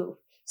couldn't move.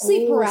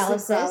 Sleep Ooh,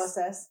 paralysis. Sleep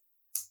paralysis.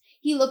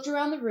 He looked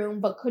around the room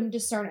but couldn't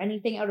discern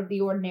anything out of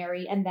the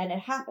ordinary, and then it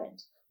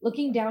happened.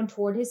 Looking down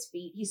toward his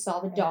feet, he saw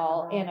the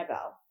doll,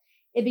 Annabelle.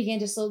 It began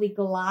to slowly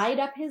glide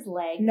up his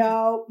leg,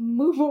 No.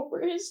 move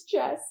over his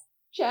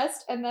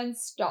chest, and then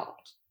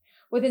stopped.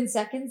 Within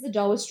seconds, the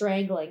doll was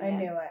strangling I him.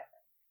 knew it.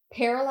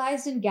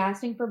 Paralyzed and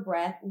gasping for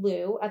breath,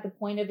 Lou, at the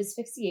point of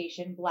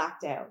asphyxiation,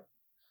 blacked out.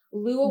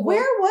 Lou awoke.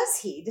 Where was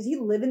he? Did he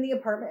live in the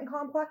apartment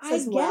complex I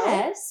as well?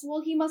 guess.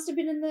 Well, he must have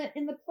been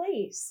in the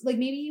place. Like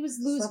maybe he was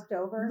Lou's. Slept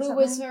over. or Lou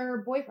was something?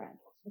 her boyfriend.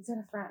 Is it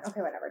a friend?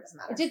 Okay, whatever. It doesn't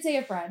matter. It did say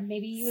a friend.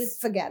 Maybe he was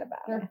Forget about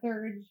her it.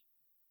 third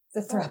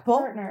The throuple.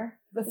 partner.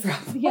 The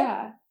throuple.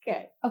 Yeah.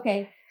 Okay.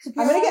 Okay. So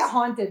I'm gonna get paralyzed-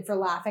 haunted for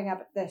laughing up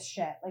at this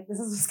shit. Like, this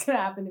is what's gonna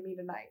happen to me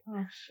tonight.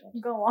 Oh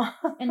shit. Go on.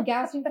 And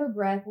gasping for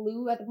breath,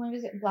 Lou, at the point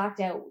of his blacked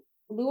out,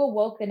 Lou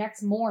awoke the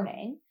next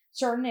morning.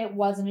 Certain it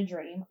wasn't a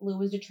dream, Lou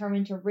was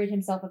determined to rid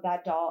himself of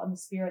that doll and the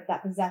spirit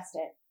that possessed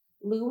it.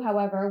 Lou,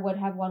 however, would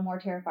have one more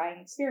terrifying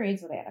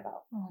experience with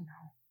Annabelle. Oh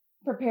no.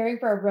 Preparing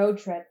for a road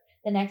trip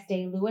the next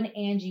day, Lou and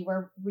Angie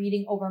were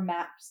reading over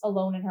maps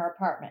alone in her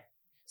apartment.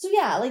 So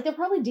yeah, like they're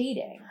probably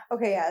dating.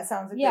 Okay, yeah, it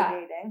sounds like Yeah.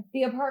 they're dating.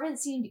 The apartment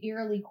seemed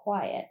eerily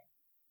quiet.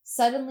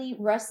 Suddenly,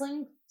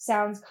 rustling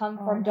sounds come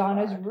Oh from my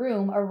Donna's God.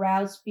 room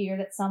aroused fear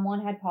that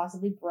someone had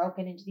possibly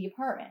broken into the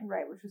apartment.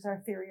 Right, which was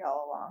our theory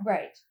all along.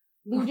 Right.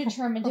 Lou,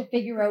 determined to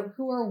figure out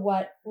who or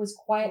what was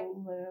quiet,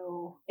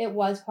 Lou. it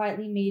was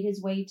quietly made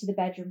his way to the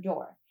bedroom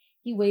door.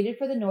 He waited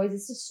for the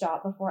noises to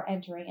stop before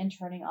entering and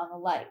turning on the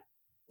light.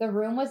 The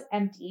room was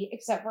empty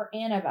except for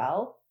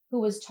Annabelle, who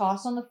was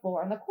tossed on the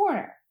floor in the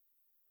corner.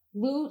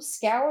 Lou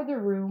scoured the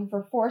room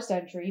for forced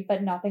entry,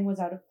 but nothing was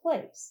out of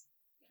place.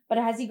 But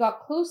as he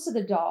got close to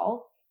the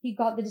doll, he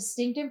got the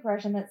distinct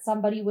impression that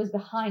somebody was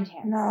behind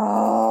him.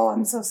 No,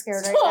 I'm so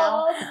scared right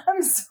now.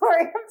 I'm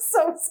sorry, I'm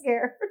so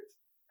scared.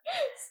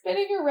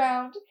 Spinning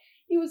around,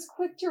 he was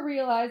quick to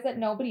realize that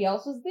nobody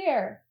else was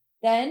there.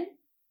 Then,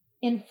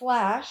 in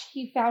flash,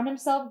 he found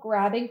himself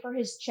grabbing for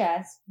his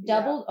chest,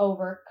 doubled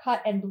over,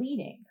 cut and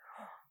bleeding.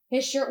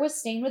 His shirt was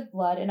stained with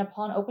blood, and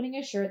upon opening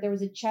his shirt, there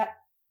was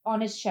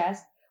on his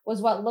chest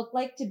was what looked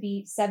like to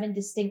be 7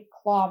 distinct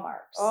claw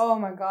marks. Oh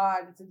my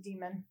god, it's a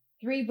demon.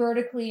 3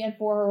 vertically and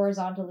 4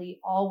 horizontally,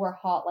 all were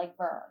hot like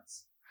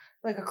burns.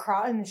 Like a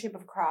cross in the shape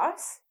of a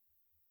cross?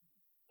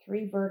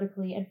 3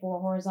 vertically and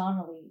 4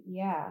 horizontally,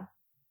 yeah.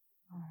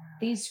 Oh,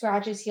 These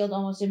scratches healed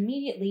almost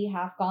immediately,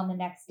 half gone the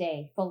next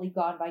day, fully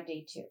gone by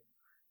day 2.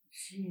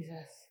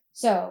 Jesus.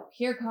 So,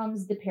 here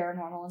comes the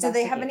paranormal Do investigation.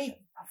 they have any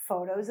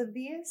photos of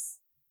these?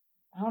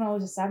 I don't know,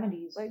 it was the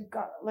 70s.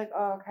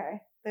 Oh,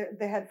 okay.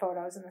 They had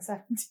photos in the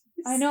 70s.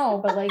 I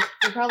know, but like,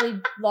 they probably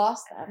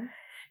lost them.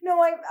 No,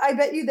 I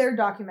bet you they're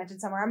documented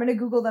somewhere. I'm going to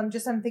Google them.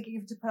 I'm thinking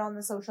of to put on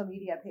the social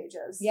media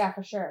pages. Yeah,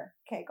 for sure.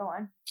 Okay, go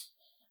on.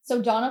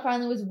 So Donna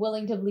finally was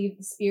willing to believe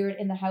the spirit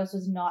in the house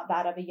was not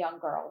that of a young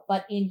girl,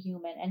 but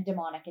inhuman and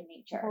demonic in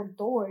nature. Oh,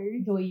 boy.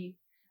 Doi.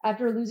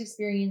 After Lou's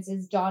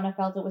experiences, Donna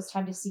felt it was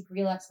time to seek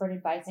real expert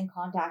advice and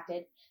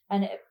contacted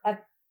an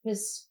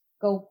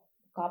Episcopal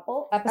you got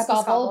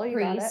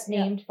priest it,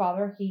 yeah. named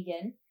Father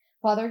Hegan.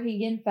 Father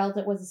Hegan felt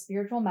it was a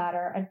spiritual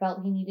matter and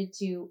felt he needed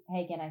to,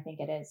 Hagen, I think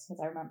it is, because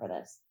I remember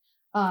this,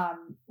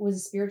 was a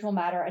spiritual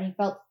matter, and he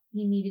felt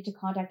he needed to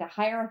contact a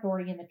higher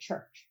authority in the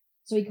church.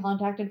 So he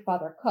contacted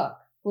Father Cook,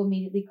 who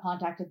immediately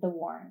contacted the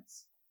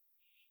Warrens.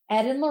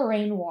 Ed and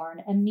Lorraine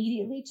Warren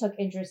immediately took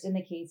interest in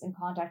the case and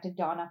contacted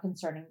Donna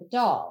concerning the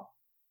doll.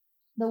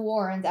 The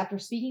Warrens, after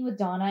speaking with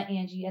Donna,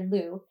 Angie, and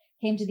Lou,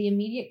 came to the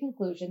immediate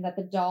conclusion that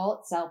the doll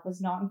itself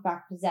was not in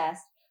fact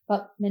possessed,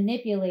 but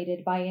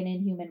manipulated by an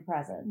inhuman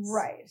presence.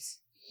 Right.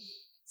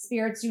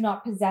 Spirits do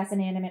not possess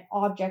inanimate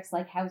objects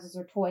like houses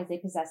or toys, they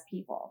possess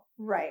people.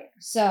 Right.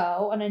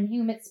 So, an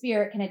inhuman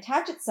spirit can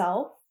attach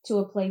itself to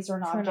a place or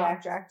an To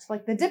object.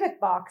 like the Dybbuk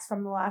box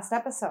from the last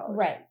episode.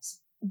 Right.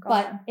 Go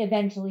But on.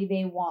 eventually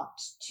they want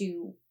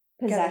to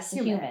possess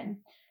a human.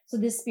 So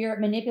this spirit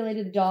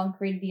manipulated the doll and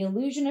created the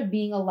illusion of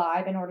being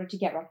alive in order to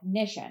get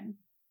recognition.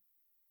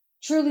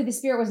 Truly, the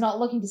spirit was not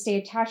looking to stay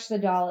attached to the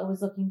doll, it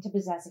was looking to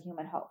possess a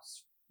human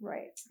host.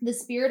 Right. The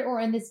spirit, or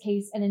in this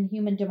case, an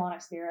inhuman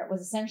demonic spirit,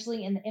 was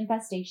essentially in the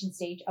infestation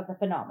stage of the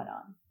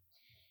phenomenon.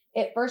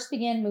 It first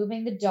began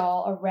moving the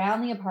doll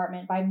around the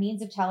apartment by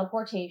means of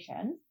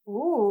teleportation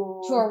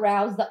Ooh. to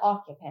arouse the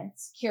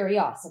occupants'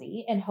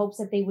 curiosity in hopes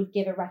that they would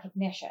give it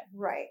recognition.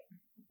 Right.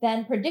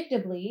 Then,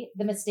 predictably,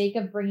 the mistake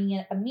of bringing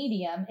in a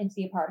medium into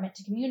the apartment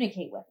to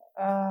communicate with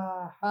it.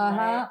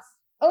 Right.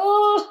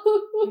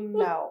 Oh!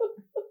 No.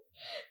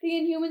 The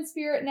inhuman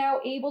spirit, now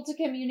able to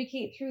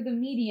communicate through the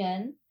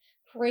medium,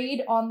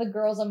 preyed on the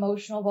girl's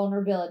emotional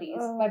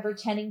vulnerabilities by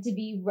pretending to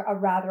be a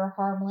rather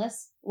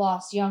harmless,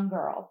 lost young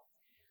girl,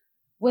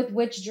 with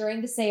which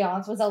during the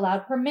seance was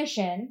allowed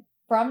permission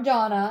from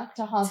Donna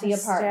to haunt the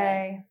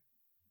apartment.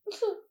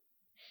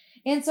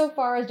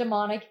 Insofar as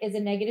demonic is a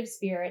negative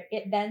spirit,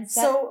 it then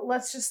sets... So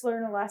let's just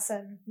learn a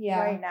lesson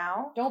right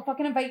now. Don't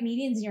fucking invite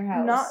mediums in your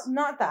house.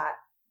 Not that.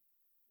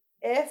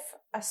 If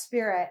a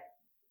spirit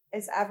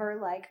is ever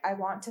like, I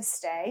want to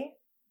stay,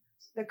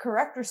 the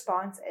correct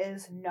response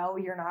is no,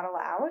 you're not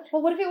allowed.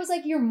 Well, what if it was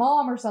like your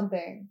mom or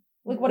something?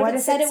 Like, what if it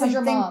said it was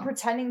your mom?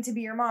 Pretending to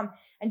be your mom.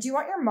 And do you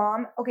want your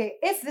mom? Okay,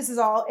 if this is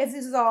all,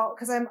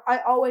 because I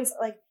always,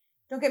 like,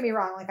 don't get me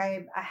wrong, like,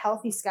 I'm a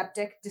healthy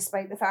skeptic,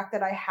 despite the fact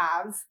that I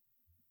have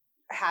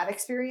had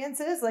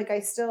experiences. Like, I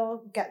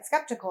still get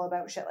skeptical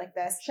about shit like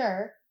this.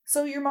 Sure.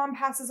 So your mom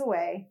passes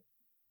away,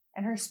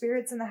 and her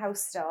spirit's in the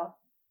house still.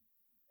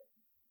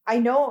 I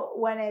know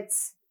when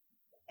it's,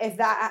 if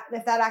that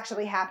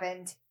actually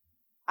happened,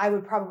 I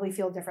would probably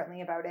feel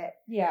differently about it.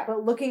 Yeah.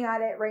 But looking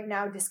at it right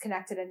now,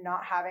 disconnected and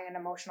not having an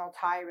emotional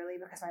tie, really,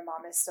 because my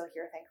mom is still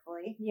here,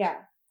 thankfully. Yeah.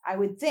 I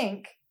would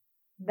think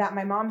that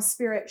my mom's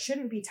spirit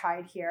shouldn't be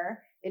tied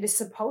here. It is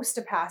supposed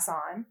to pass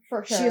on.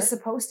 For sure. She is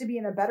supposed to be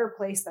in a better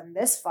place than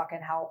this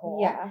fucking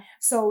hellhole. Yeah.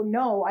 So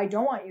no, I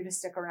don't want you to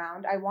stick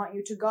around. I want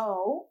you to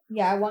go.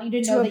 Yeah, I want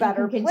you to know a that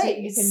better you can place.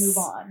 continue, you can move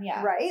on.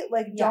 Yeah. Right?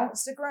 Like, don't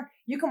stick around.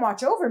 You can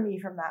watch over me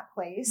from that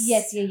place.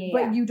 Yes,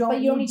 But you don't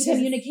need to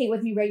communicate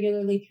with me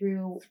regularly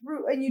through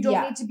and you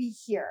don't need to be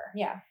here.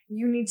 Yeah.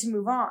 You need to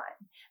move on.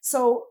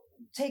 So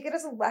take it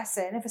as a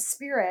lesson. If a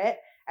spirit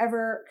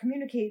ever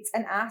communicates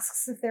and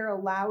asks if they're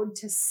allowed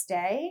to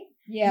stay,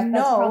 that's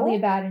probably a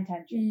bad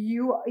intention.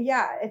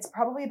 It's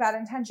probably a bad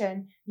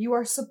intention. You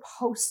are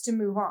supposed to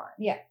move on.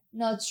 Yeah.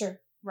 No, it's true.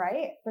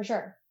 Right? For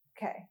sure.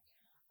 Okay.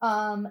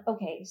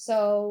 Okay,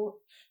 so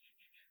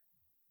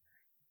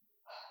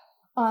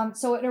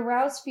it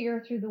aroused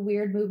fear through the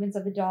weird movements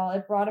of the doll.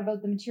 It brought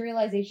about the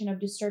materialization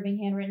of disturbing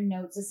handwritten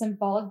notes, the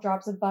symbolic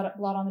drops of blood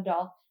on the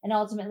doll, and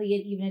ultimately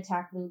it even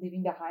attacked Lou,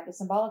 leaving behind the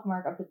symbolic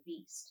mark of the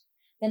beast.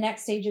 The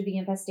next stage of the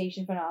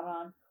infestation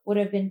phenomenon would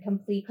have been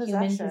complete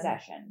human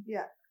possession.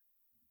 Yeah.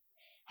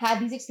 Had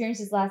these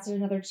experiences lasted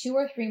another 2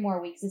 or 3 more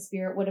weeks, the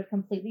spirit would have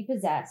completely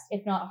possessed,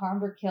 if not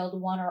harmed or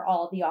killed, one or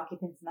all of the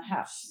occupants in the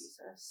house.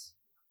 Jesus.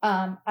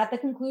 At the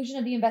conclusion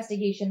of the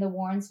investigation, the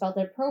Warrens felt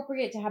it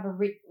appropriate to have a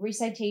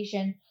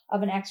recitation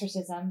of an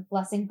exorcism,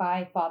 blessing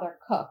by Father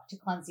Cook, to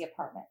cleanse the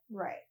apartment.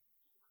 Right.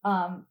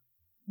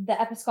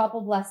 The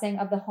episcopal blessing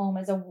of the home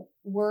is a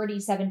wordy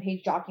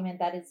 7-page document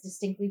that is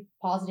distinctly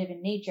positive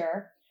in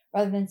nature.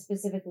 Rather than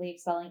specifically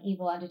expelling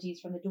evil entities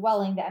from the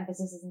dwelling, the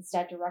emphasis is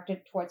instead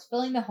directed towards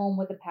filling the home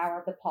with the power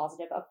of the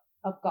positive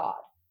of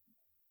God.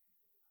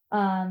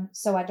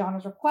 So at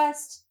Donna's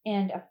request,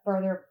 and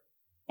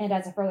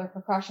as a further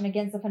precaution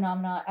against the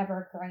phenomena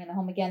ever occurring in the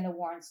home again, the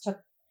Warrens took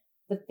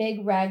the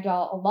big rag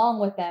doll along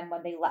with them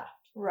when they left.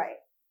 Right.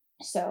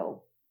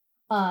 So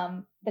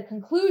the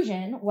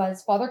conclusion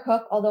was Father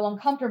Cook, although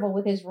uncomfortable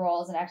with his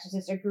role as an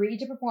exorcist, agreed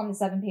to perform the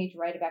 7-page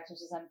rite of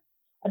exorcism,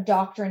 a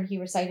doctrine he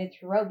recited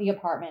throughout the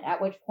apartment,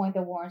 at which point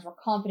the Warrens were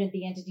confident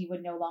the entity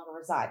would no longer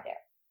reside there.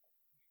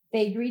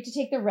 They agreed to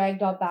take the rag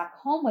doll back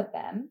home with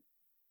them.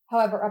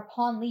 However,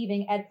 upon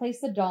leaving, Ed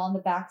placed the doll in the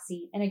back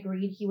seat and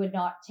agreed he would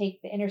not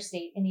take the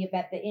interstate in the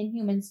event the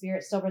inhuman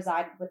spirit still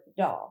resided with the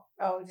doll.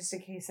 Oh, just in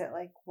case it,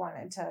 like,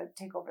 wanted to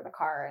take over the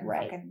car and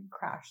fucking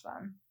crash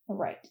them.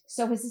 Right.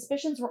 So his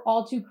suspicions were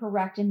all too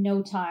correct in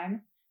no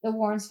time. The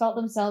Warrens felt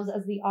themselves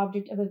as the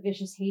object of a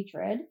vicious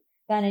hatred.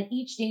 Then at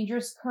each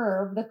dangerous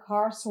curve, the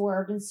car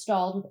swerved and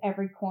stalled with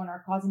every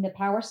corner, causing the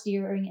power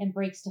steering and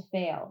brakes to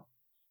fail.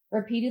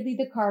 Repeatedly,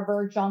 the car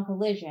verged on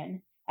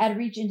collision. Ed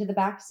reached into the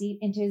back seat,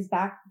 into his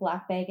back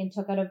black bag, and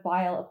took out a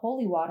vial of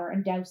holy water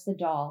and doused the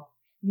doll,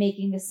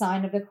 making the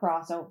sign of the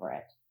cross over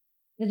it.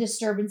 The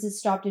disturbances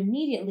stopped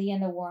immediately,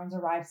 and the Warrens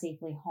arrived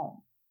safely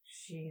home.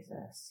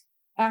 Jesus.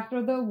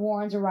 After the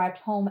Warrens arrived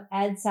home,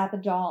 Ed sat the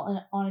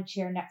doll on a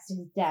chair next to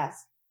his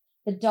desk.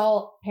 The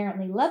doll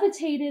apparently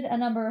levitated a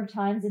number of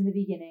times in the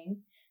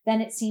beginning.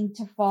 Then it seemed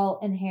to fall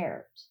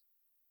inert.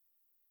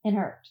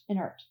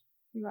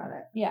 You got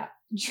it. Yeah.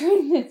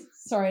 During this,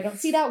 sorry, I don't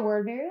see that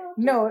word very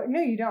often. No,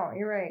 you don't.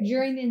 You're right.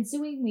 During the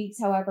ensuing weeks,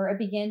 however, it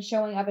began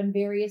showing up in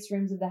various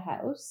rooms of the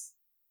house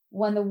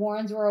when the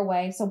Warrens were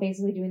away. So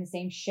basically doing the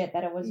same shit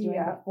that it was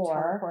doing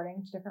before.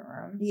 Teleporting to different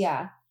rooms.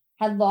 Yeah.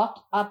 Had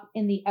locked up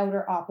in the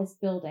outer office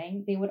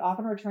building. They would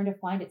often return to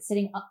find it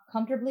sitting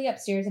comfortably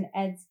upstairs in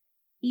Ed's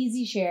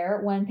easy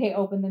chair when they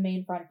opened the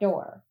main front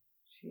door.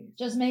 Jeez.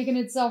 Just making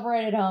itself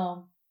right at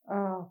home.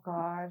 Oh,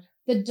 God.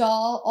 The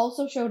doll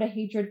also showed a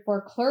hatred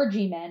for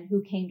clergymen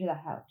who came to the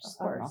house. Of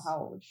course. I don't know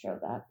how it would show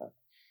that, but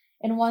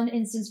in one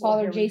instance,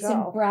 Father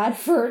Jason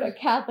Bradford, a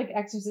Catholic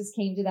exorcist,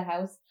 came to the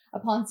house.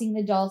 Upon seeing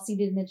the doll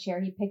seated in the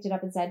chair, he picked it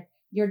up and said,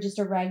 "You're just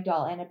a rag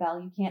doll,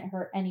 Annabelle. You can't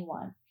hurt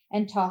anyone,"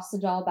 and tossed the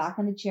doll back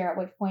in the chair, at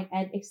which point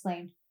Ed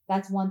exclaimed,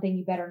 "That's one thing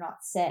you better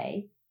not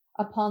say."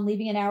 Upon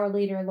leaving an hour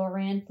later,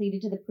 Lorraine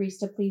pleaded to the priest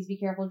to please be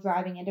careful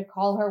driving and to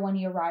call her when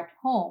he arrived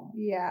home.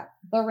 Yeah.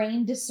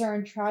 Lorraine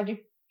discerned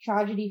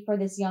tragedy for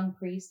this young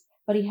priest,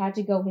 but he had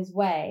to go his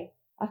way.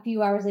 A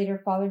few hours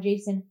later, Father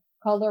Jason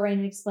called Lorraine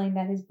and explained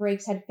that his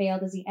brakes had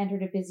failed as he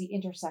entered a busy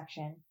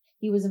intersection.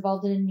 He was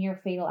involved in a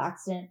near-fatal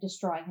accident,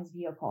 destroying his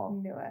vehicle.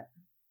 Knew it.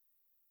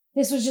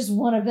 This was just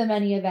one of the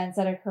many events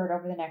that occurred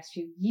over the next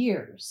few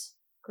years.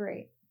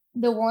 Great.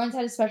 The Warrens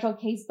had a special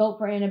case built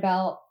for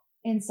Annabelle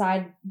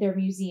inside their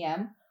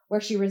museum,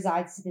 where she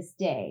resides to this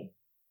day.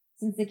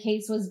 Since the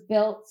case was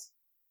built,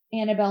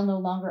 Annabelle no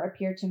longer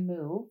appeared to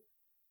move.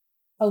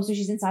 Oh, so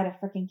she's inside a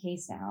freaking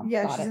case now.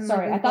 Yeah, Got she's it. in,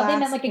 Sorry, like, a I thought they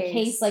meant glass like a case.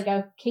 case, like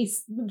a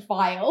case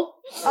file.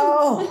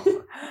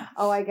 Oh.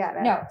 Oh, I get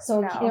it. No,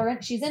 so No.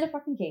 she's in a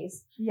fucking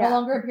case. Yeah. No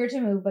longer appeared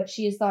to move, but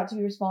she is thought to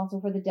be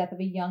responsible for the death of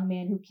a young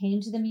man who came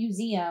to the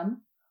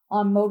museum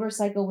on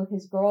motorcycle with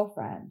his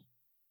girlfriend.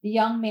 The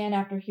young man,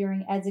 after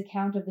hearing Ed's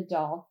account of the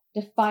doll,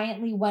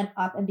 defiantly went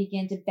up and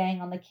began to bang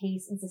on the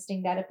case,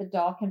 insisting that if the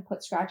doll can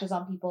put scratches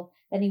on people,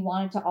 then he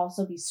wanted to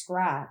also be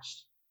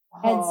scratched.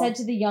 Ed Oh. said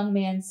to the young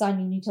man, "Son,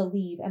 you need to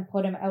leave," and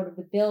put him out of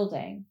the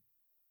building.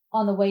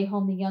 On the way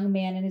home, the young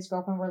man and his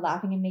girlfriend were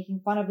laughing and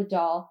making fun of the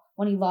doll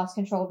when he lost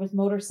control of his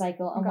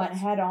motorcycle and went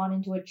head on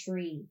into a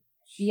tree.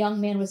 The young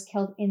man was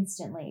killed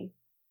instantly,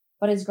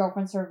 but his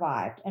girlfriend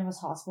survived and was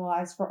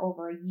hospitalized for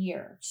over a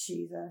year.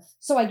 Jesus.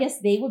 So I guess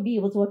they would be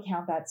able to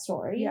account that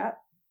story. Yeah.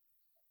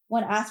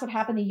 When asked what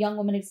happened, the young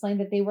woman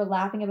explained that they were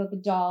laughing about the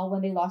doll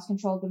when they lost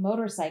control of the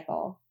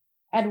motorcycle.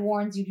 Ed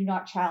warns you, do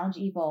not challenge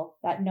evil,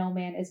 that no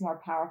man is more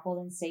powerful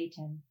than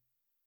Satan.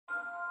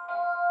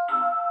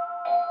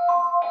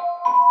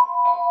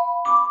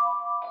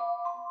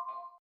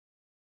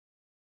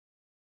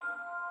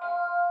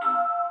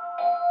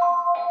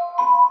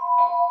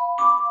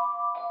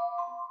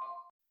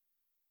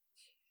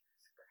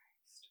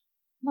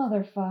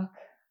 Motherfuck.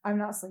 I'm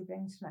not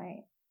sleeping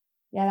tonight.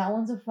 Yeah, that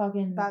one's a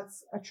fucking...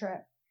 That's a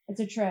trip. It's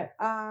a trip.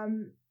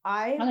 I'm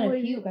I'm gonna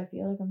puke. I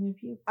feel like I'm gonna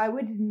puke. I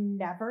would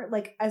never,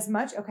 like, as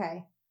much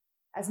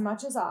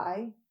as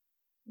I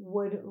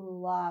would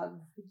love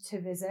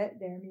to visit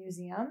their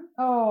museum,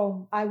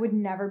 Oh, I would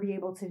never be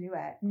able to do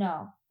it.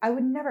 no. I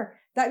would never.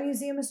 That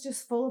museum is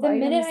just full of The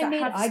items minute I that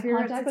made have eye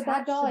spirits contact with that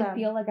attached doll, to I them.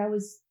 feel like I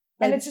was...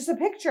 And like, it's just a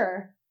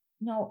picture.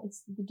 No,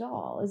 it's the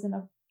doll, isn't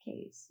a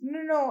case.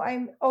 No,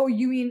 oh,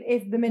 you mean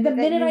if the minute The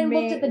minute that you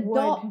I looked at the would,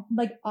 doll,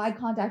 like eye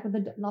contact with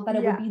the, not that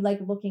it Yeah. would be like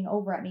looking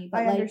over at me, but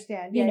I like,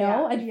 understand. you Yeah,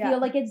 know, yeah, I yeah. feel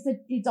like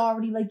it's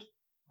already like,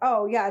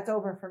 Oh, yeah, it's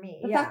over for me.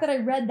 the yeah. fact that I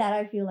read that,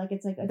 I feel like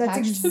it's like That's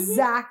attached to me.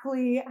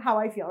 exactly how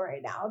I feel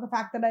right now. The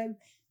fact that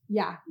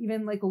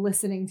even like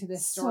listening to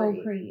this story.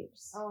 So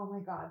creeps. Oh my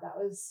God, that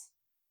was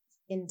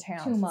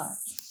intense. Too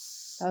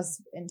much. That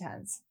was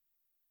intense.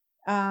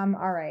 All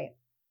right.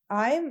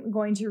 I'm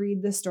going to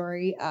read the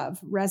story of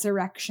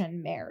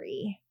Resurrection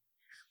Mary,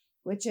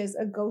 which is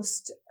a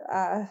ghost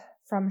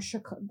from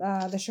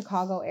the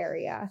Chicago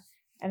area.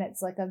 And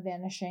it's like a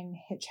vanishing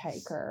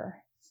hitchhiker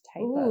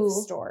type Ooh. of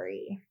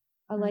story.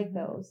 I like Mhm.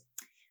 those.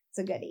 It's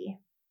a goodie.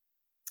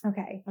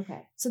 Okay.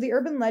 Okay. So the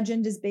urban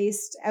legend is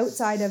based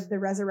outside of the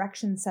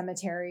Resurrection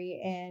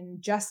Cemetery in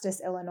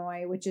Justice,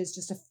 Illinois, which is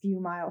just a few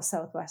miles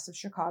southwest of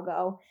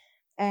Chicago.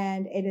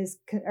 And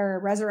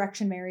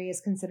Resurrection Mary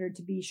is considered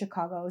to be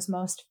Chicago's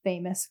most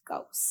famous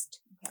ghost.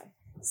 Okay.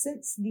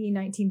 Since the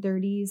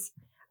 1930s,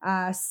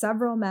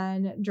 several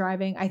men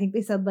driving, I think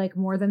they said like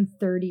more than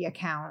 30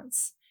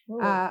 accounts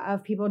Ooh.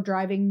 of people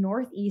driving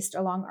northeast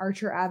along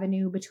Archer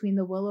Avenue between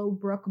the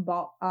Willowbrook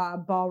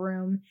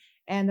Ballroom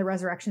and the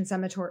Resurrection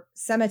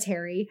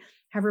Cemetery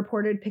have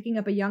reported picking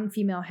up a young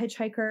female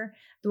hitchhiker.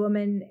 The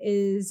woman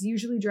is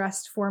usually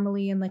dressed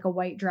formally in like a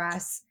white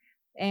dress.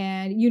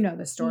 And you know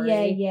the story.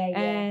 Yeah.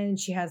 And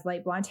she has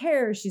light blonde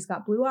hair. She's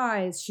got blue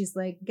eyes. She's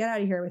like, get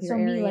out of here with your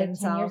So me Aryan like 10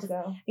 self. years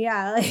ago.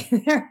 Yeah, like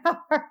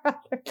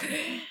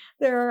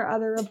there are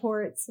other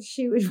reports.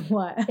 She was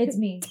what? It's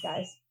me,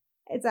 guys.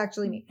 It's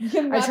actually me. You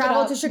can I wrap it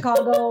travel up. to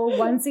Chicago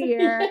once a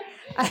year.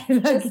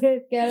 Just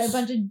get a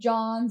bunch of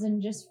Johns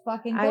and just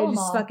fucking I go 'em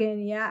just all.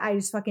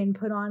 fucking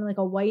put on like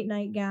a white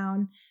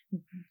nightgown,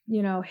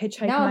 you know,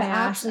 hitchhike Now my I'm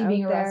ass actually out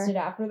being there. arrested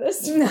after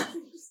this. No.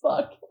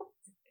 Fuck.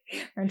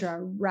 We're under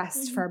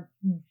arrest for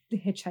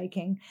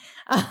hitchhiking.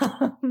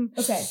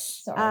 Okay,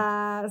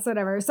 sorry. So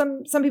whatever.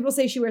 Some people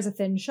say she wears a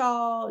thin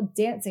shawl,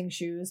 dancing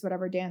shoes,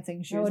 whatever dancing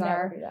I shoes would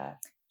never are. do that.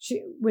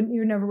 Wouldn't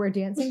you never wear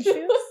dancing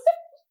shoes?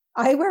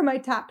 I wear my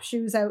tap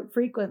shoes out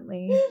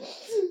frequently.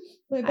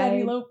 My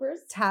Betty I- loafers.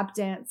 Tap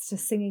dance to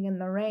Singing in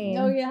the Rain.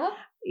 Oh yeah.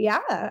 Yeah,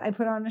 I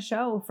put on a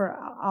show for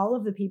all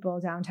of the people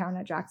downtown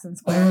at Jackson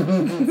Square.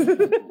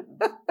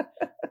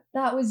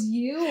 That was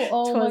you.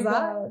 Oh Twas my I.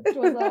 god.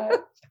 Twas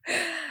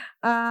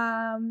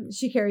I.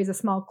 She carries a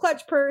small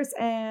clutch purse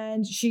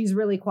and she's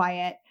really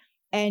quiet.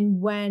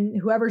 And when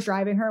whoever's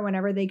driving her,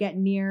 whenever they get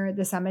near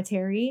the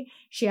cemetery,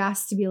 she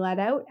asks to be let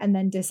out and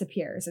then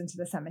disappears into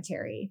the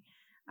cemetery.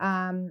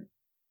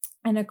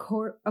 And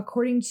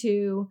according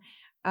to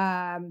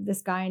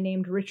this guy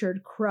named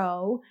Richard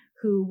Crow,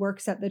 who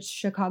works at the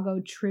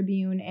Chicago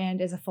Tribune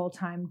and is a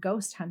full-time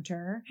ghost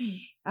hunter.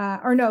 He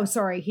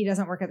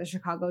doesn't work at the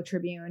Chicago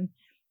Tribune.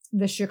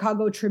 The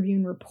Chicago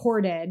Tribune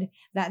reported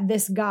that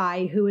this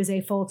guy, who is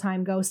a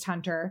full-time ghost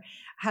hunter,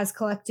 has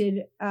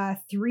collected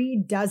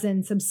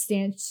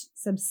 36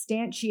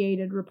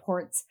 substantiated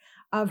reports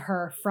of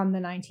her from the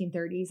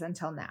 1930s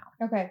until now.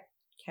 Okay.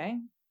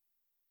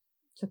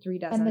 So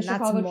 36. And the That's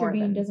Chicago more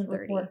Tribune than doesn't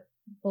 30. report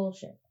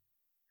bullshit.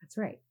 That's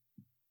right.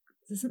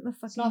 This isn't the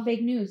fucking. It's not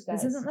fake news,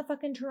 guys. This isn't the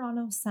fucking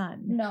Toronto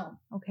Sun. No.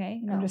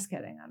 Okay. No. I'm just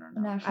kidding. I don't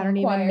know. National I don't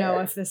even know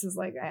Enquirer. if this is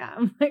like I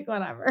am. Like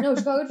whatever. No,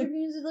 Chicago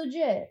Tribune is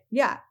legit.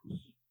 Yeah.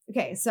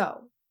 Okay.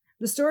 So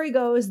the story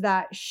goes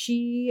that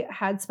she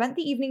had spent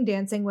the evening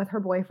dancing with her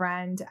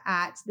boyfriend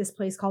at this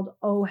place called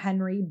O.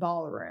 Henry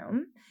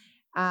Ballroom.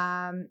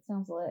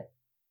 Sounds lit.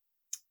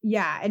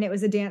 Yeah, and it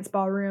was a dance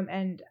ballroom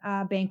and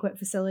banquet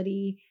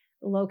facility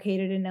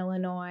located in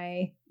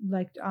Illinois,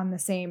 like on the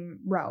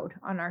same road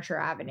on Archer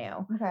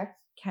Avenue.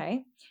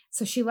 Okay.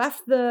 So she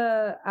left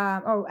the,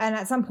 and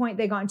at some point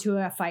they got into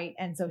a fight,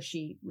 and so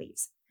she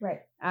leaves.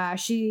 Right.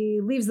 She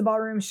leaves the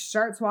ballroom, she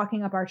starts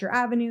walking up Archer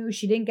Avenue.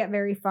 She didn't get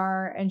very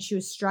far, and she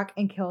was struck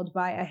and killed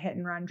by a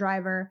hit-and-run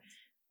driver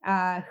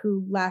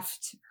who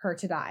left her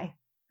to die.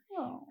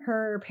 Oh.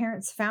 Her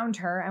parents found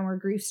her and were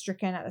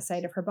grief-stricken at the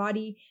sight of her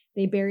body.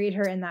 They buried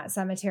her in that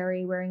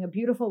cemetery wearing a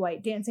beautiful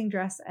white dancing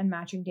dress and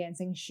matching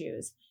dancing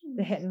shoes.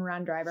 The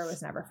hit-and-run driver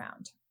was never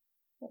found.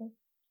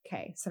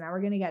 Okay, so now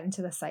we're going to get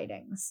into the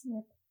sightings.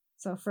 Yep.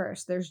 So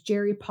first, there's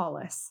Jerry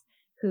Paulus,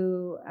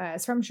 who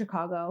is from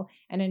Chicago.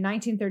 And in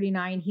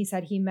 1939, he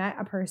said he met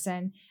a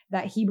person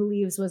that he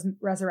believes was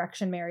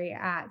Resurrection Mary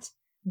at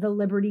the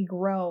Liberty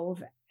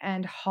Grove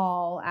and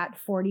Hall at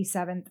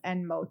 47th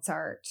and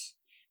Mozart.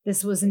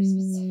 This was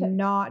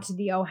not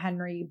the O.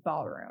 Henry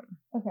Ballroom.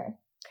 Okay.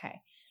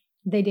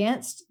 They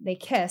danced, they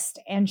kissed,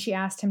 and she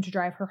asked him to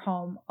drive her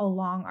home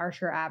along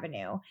Archer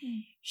Avenue.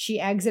 She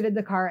exited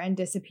the car and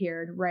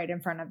disappeared right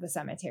in front of the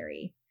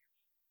cemetery.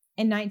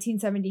 In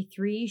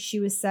 1973, she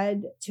was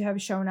said to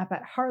have shown up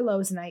at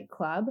Harlow's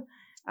nightclub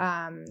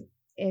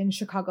in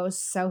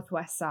Chicago's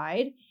southwest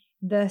side.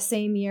 The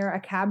same year, a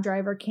cab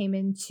driver came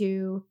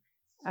into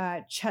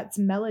Chet's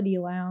Melody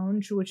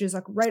Lounge, which is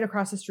like right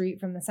across the street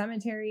from the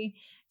cemetery,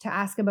 to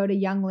ask about a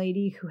young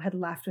lady who had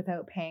left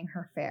without paying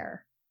her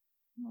fare.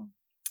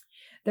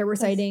 There were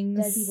sightings.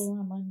 Dead people don't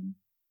have money.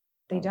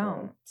 They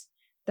don't.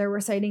 There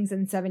were sightings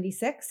in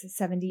 76,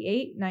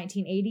 78,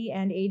 1980,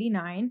 and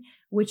 89,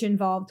 which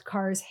involved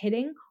cars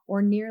hitting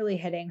or nearly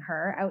hitting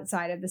her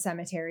outside of the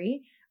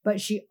cemetery,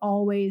 but she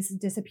always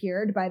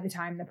disappeared by the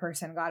time the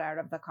person got out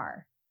of the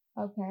car.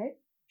 Okay.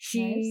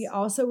 She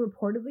also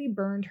reportedly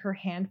burned her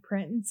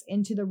handprints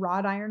into the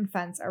wrought iron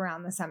fence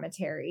around the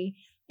cemetery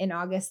in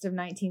August of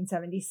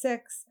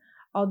 1976,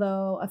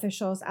 although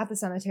officials at the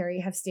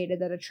cemetery have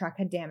stated that a truck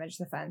had damaged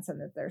the fence and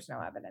that there's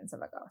no evidence of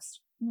a ghost.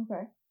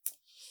 Okay.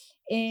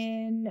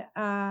 In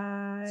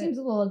seems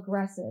a little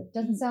aggressive.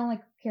 Doesn't sound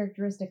like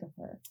characteristic of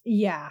her.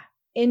 Yeah.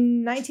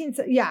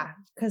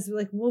 Because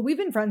we've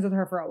been friends with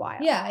her for a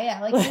while. Yeah,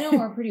 like I know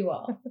her pretty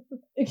well.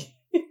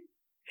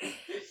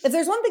 If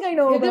there's one thing I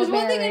know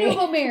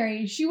about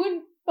Mary, she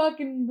wouldn't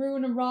fucking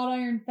ruin a wrought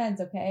iron fence,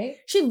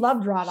 okay? She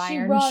loved wrought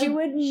iron. She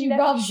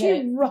loves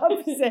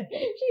it.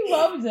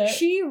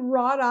 She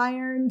wrought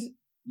ironed.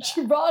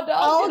 She raw dogged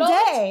all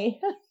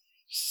day.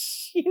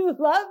 She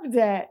loved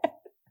it.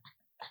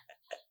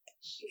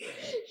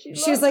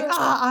 She was like,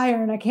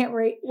 iron. I can't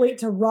wait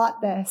to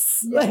rot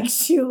this. Yeah. Like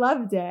she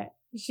loved it.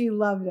 She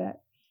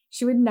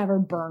would never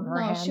burn her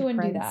hand. No, she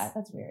wouldn't do that.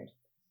 That's weird.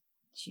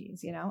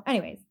 Jeez,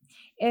 Anyways,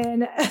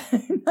 in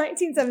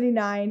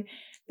 1979,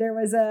 there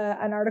was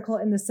an article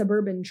in the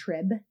Suburban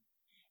Trib,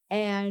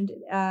 and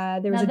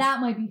there was that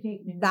might be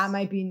fake news. That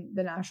might be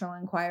the National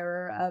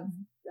Enquirer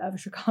of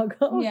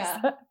Chicago.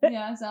 Yeah,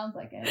 sounds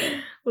like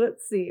it.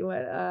 Let's see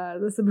what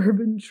the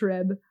Suburban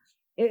Trib.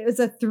 It was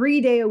a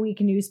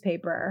 3-day-a-week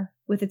newspaper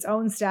with its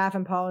own staff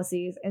and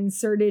policies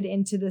inserted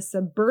into the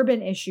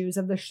suburban issues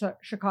of the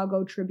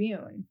Chicago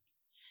Tribune.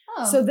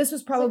 Oh, so this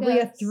was probably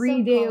like a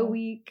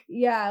 3-day-a-week,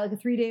 like a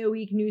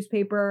 3-day-a-week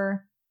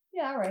newspaper.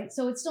 Yeah, all right.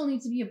 So it still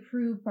needs to be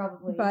approved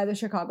probably by the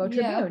Chicago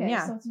Tribune.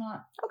 Yeah, so it's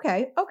not.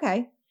 Okay.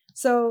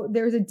 So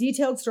there's a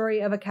detailed story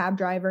of a cab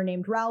driver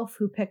named Ralph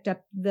who picked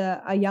up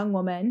a young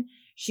woman.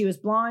 She was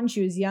blonde.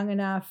 She was young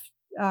enough.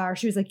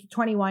 She was like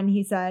 21,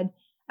 he said,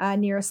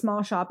 near a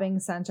small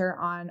shopping center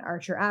on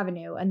Archer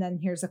Avenue. And then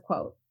here's a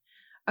quote.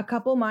 A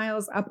couple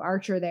miles up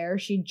Archer there,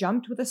 she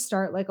jumped with a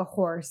start like a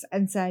horse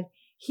and said,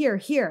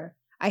 Here.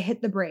 I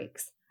hit the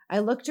brakes. I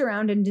looked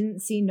around and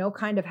didn't see no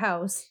kind of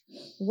house.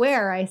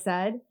 Where? I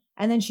said.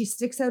 And then she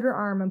sticks out her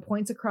arm and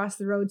points across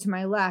the road to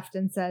my left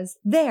and says,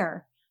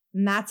 There.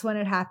 And that's when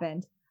it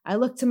happened. I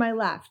looked to my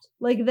left,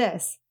 like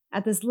this,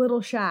 at this little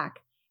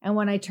shack. And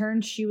when I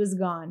turned, she was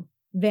gone,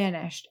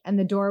 vanished, and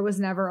the door was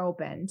never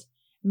opened.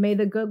 May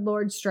the good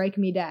Lord strike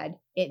me dead.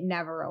 It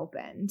never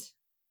opened.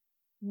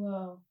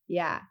 Whoa.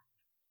 Yeah.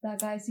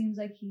 That guy seems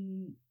like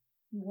he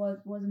He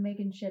wasn't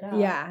making shit up.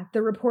 Yeah.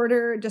 The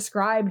reporter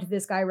described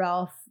this guy,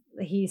 Ralph.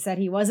 He said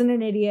he wasn't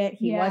an idiot.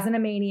 He wasn't a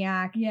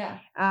maniac. Yeah.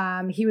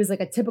 He was like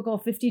a typical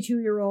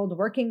 52-year-old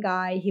working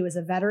guy. He was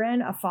a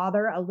veteran, a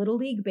father, a little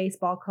league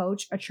baseball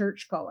coach, a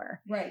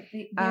churchgoer. Right.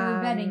 They were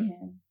vetting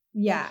him.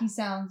 Yeah. Like, he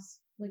sounds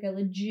like a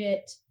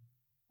legit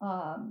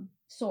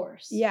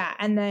source. Yeah.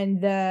 And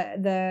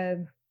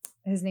then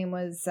his name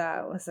was,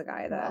 what's the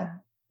guy?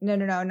 No,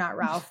 not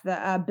Ralph.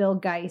 The Bill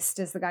Geist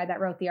is the guy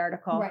that wrote the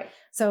article. Right.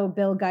 So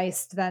Bill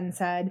Geist then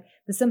said,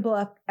 the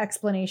simple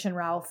explanation,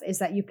 Ralph, is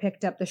that you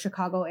picked up the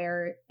Chicago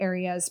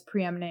area's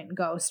preeminent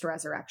ghost,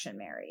 Resurrection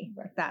Mary.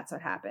 Right. That's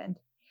what happened.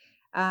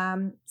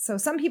 So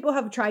some people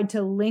have tried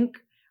to link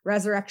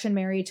Resurrection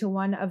Mary to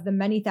one of the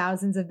many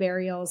thousands of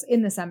burials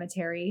in the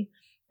cemetery.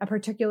 A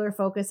particular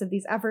focus of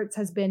these efforts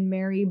has been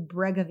Mary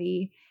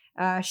Bregovy.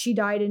 She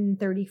died in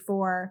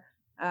 1934.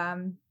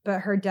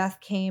 But her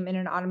death came in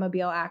an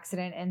automobile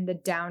accident in the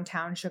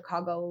downtown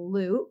Chicago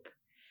Loop.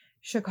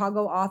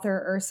 Chicago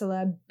author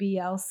Ursula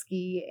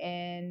Bielski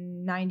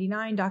in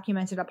 1999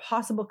 documented a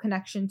possible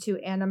connection to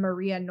Anna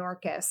Maria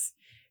Norkus,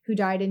 who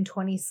died in a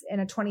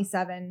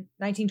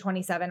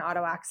 1927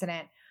 auto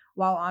accident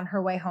while on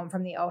her way home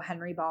from the O.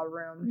 Henry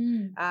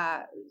Ballroom.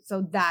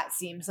 So that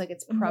seems like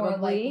it's probably more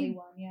likely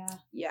one, yeah.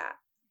 Yeah.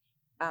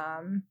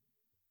 And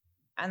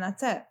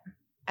that's it.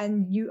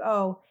 And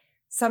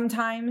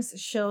sometimes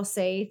she'll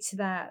say to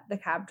the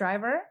cab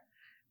driver,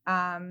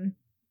 oh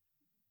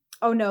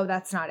no,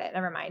 that's not it.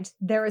 Never mind.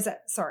 There was a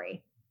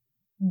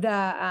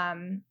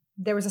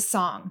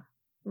song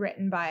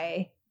written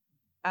by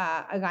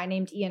a guy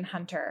named Ian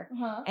Hunter.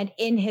 Uh-huh. And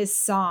in his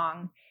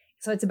song,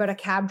 so it's about a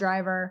cab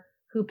driver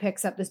who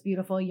picks up this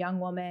beautiful young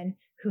woman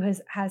who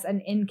has an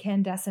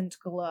incandescent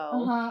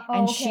glow. Uh-huh. Oh,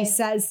 and okay. she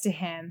says to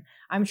him,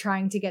 I'm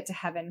trying to get to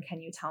heaven.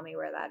 Can you tell me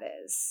where that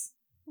is?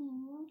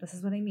 Aww. This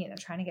is what I mean. They're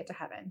trying to get to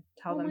heaven.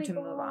 Tell them to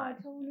move on.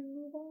 Tell them to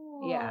move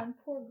on. Yeah.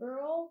 Poor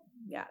girl.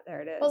 Yeah,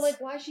 there it is. But like,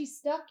 why is she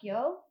stuck,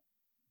 yo?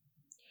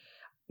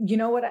 You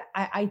know what?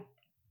 I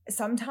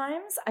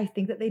sometimes I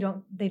think that they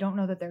don't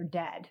know that they're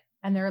dead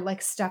and they're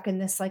like stuck in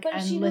this like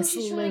endless she knows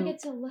she's loop. trying to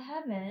get to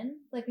heaven.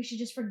 Like, is she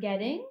just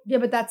forgetting? Yeah,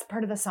 but that's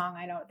part of the song.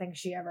 I don't think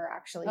she ever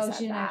actually said that. Oh,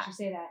 she didn't actually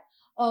say that.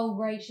 Oh,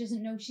 right. She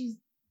doesn't know she's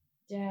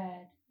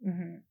dead.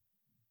 Mm-hmm.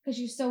 Because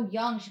she's so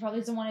young, she probably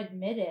doesn't want to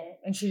admit it.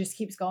 And she just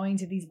keeps going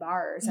to these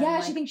bars. Yeah,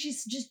 and, she thinks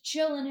she's just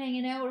chilling,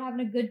 hanging out,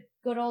 having a good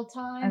old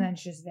time. And then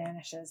she just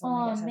vanishes when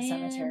they get to the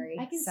cemetery.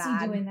 I can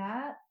Sad. see doing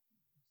that.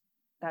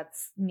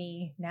 That's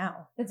me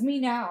now. That's me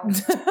now.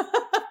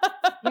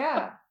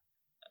 Yeah.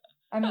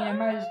 I mean, I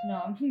might as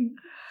no.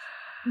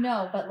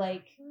 No, but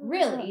like,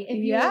 really,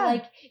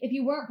 if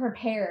you weren't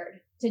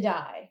prepared to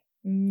die,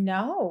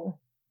 no,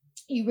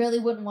 you really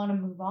wouldn't want to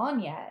move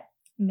on yet.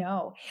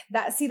 No,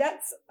 I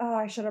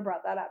should have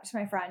brought that up to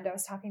my friend. I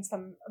was talking to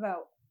them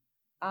about,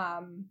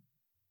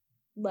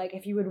 like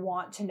if you would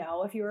want to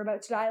know if you were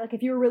about to die, like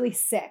if you were really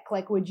sick,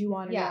 like would you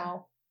want to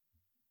know?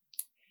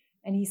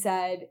 And he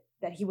said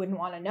that he wouldn't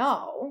want to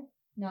know.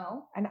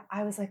 No. And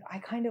I was like, I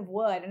kind of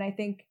would. And I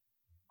think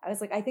I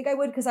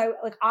would because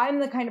I'm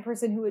the kind of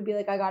person who would be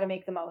like, I got to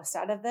make the most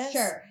out of this.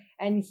 Sure.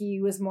 And he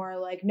was more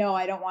like, no,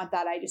 I don't want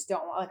that. I just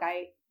don't want,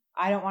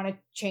 I don't want to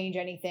change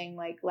anything.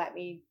 Like, let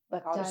me,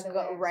 like, I'll just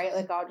go, right?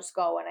 Like, I'll just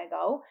go when I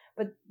go.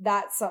 But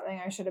that's something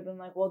I should have been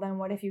like, well, then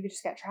what if you could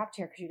just get trapped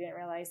here because you didn't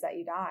realize that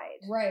you died?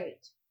 Right.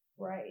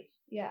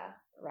 Yeah.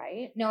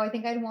 Right? No, I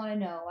think I'd want to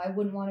know. I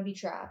wouldn't want to be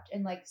trapped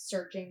and, like,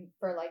 searching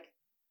for, like,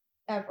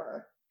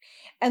 ever.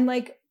 And,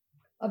 like,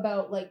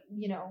 about, like,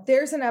 you know.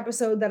 There's an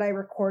episode that I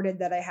recorded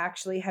that I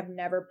actually have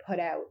never put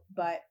out,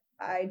 but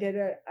I did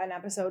an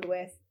episode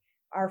with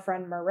our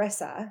friend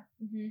Marissa.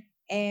 Mm-hmm.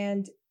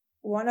 And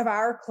one of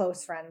our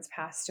close friends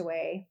passed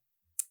away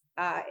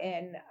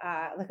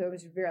it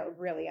was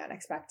really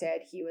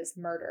unexpected. He was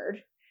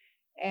murdered.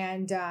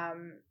 And do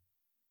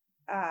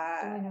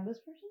I know this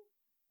person?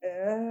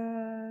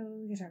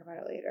 We can talk about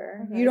it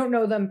later. Okay. You don't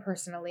know them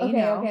personally. Okay,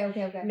 no.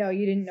 Okay. No,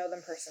 you didn't know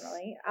them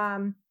personally.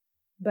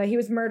 But he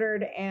was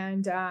murdered,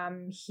 and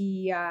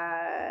he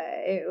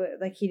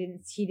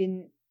didn't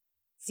see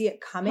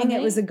it coming.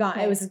 It was a gun.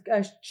 Okay. It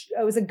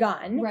was a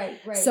gun. Right.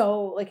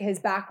 So like his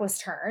back was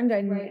turned,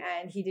 and right.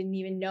 and he didn't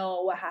even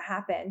know what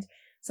happened.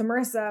 So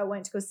Marissa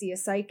went to go see a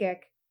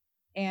psychic,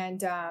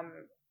 and I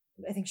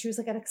think she was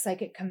like at a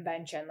psychic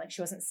convention. Like she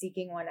wasn't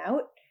seeking one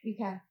out.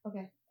 Okay.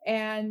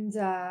 And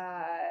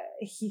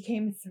he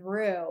came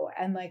through,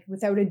 and like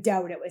without a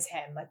doubt, it was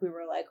him. Like we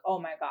were like, oh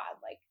my God,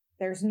 like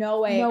there's no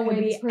way it could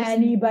be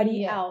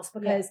anybody else,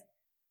 because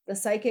the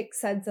psychic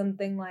said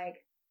something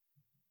like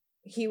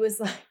he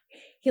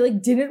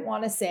didn't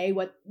want to say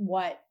what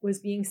was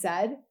being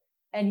said.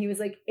 And he was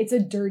like, it's a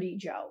dirty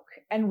joke.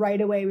 And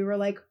right away we were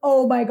like,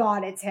 oh my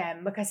God, it's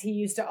him. Because he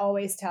used to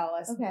always tell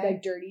us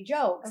like dirty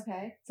jokes.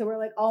 Okay. So we're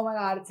like, oh my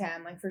God, it's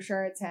him. Like for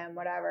sure it's him,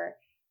 whatever.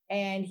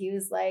 And he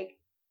was like,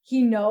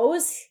 he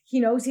knows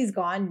he's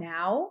gone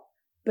now,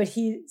 but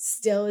he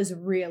still is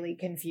really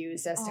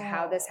confused as to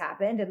how this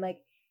happened. And like,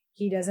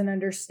 he doesn't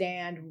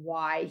understand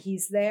why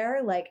he's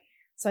there. Like,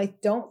 so I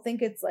don't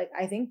think it's like,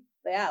 I think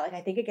But yeah, like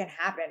I think it can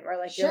happen where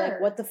like you're like,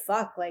 Sure. what the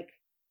fuck? Like,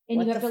 And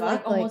what you have the to like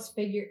fuck? Like, almost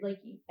figure like,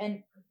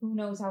 and who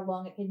knows how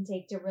long it can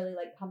take to really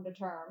like come to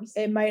terms.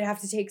 it might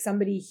have to take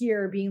somebody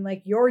here being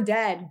like, you're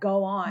dead,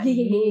 go on,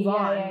 move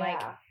on.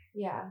 Like,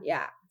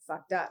 yeah,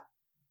 fucked up.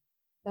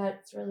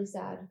 That's really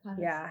sad. It kind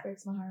of Yeah.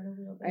 breaks my heart a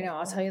little bit. I know.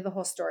 I'll but- tell you the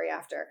whole story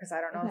after because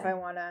I don't know if Okay. I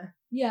want to.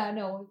 Yeah,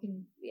 no, we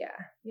can. Yeah.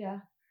 Yeah.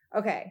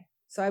 Okay.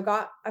 So I've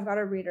got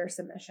a reader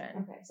submission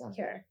Okay. Sounds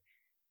here.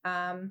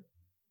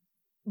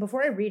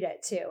 Before I read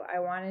it too, I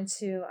wanted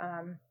to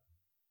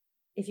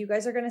if you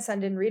guys are going to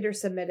send in reader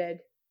submitted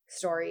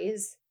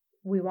stories,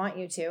 we want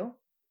you to.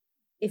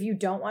 If you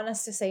don't want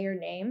us to say your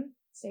name, good.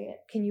 Say it.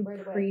 can you Right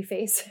away.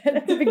 preface it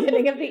at the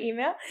beginning of the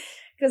email?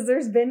 Because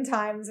there's been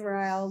times where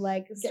I'll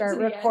like start to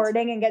the end.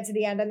 recording and get to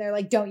the end and they're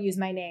like, don't use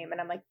my name. And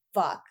I'm like,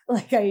 fuck.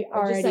 Like I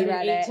already said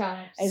read 8 it.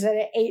 times. I said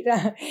it 8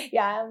 times.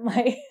 Yeah, I'm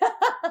like,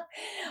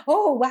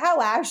 oh, wow,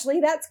 Ashley,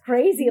 that's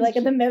crazy. Like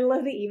in the middle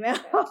of the email.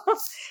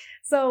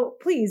 So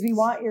please, we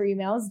want your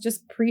emails.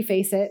 Just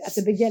preface it at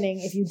the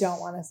beginning if you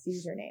don't want us to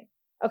use your name.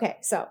 Okay,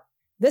 so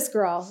this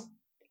girl,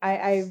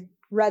 I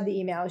read the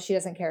email. She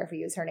doesn't care if we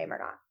use her name or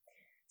not.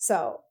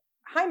 So,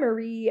 hi,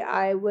 Marie.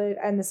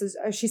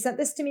 She sent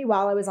this to me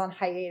while I was on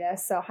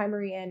hiatus. So, hi,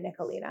 Marie and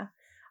Nicolina.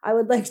 I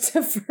would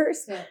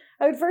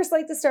first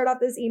like to start off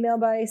this email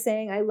by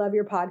saying I love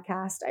your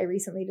podcast. I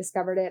recently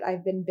discovered it.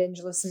 I've been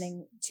binge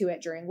listening to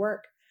it during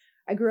work.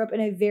 I grew up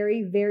in a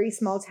very, very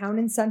small town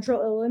in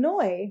central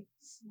Illinois.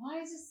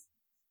 Why is this?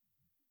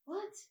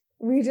 What?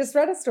 We just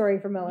read a story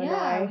from Yeah,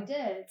 Illinois we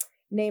did.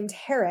 named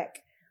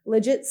Herrick.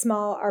 Legit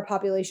small. Our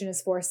population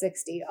is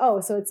 460. Oh,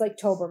 so it's like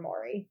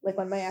Tobermory. Like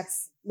when my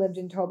ex lived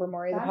in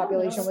Tobermory, the I don't know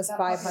population was that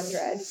 500.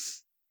 population.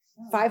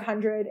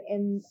 500,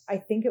 and I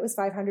think it was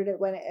 500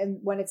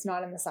 when it's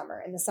not in the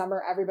summer. In the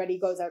summer, everybody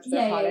goes out to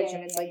their cottage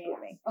and it's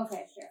booming.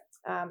 Okay,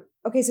 sure.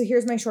 Okay, so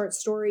here's my short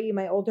story.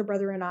 My older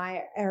brother and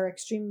I are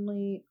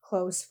extremely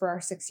close for our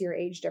 6-year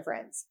age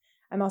difference.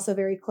 I'm also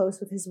very close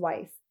with his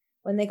wife.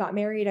 When they got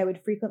married, I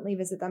would frequently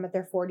visit them at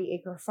their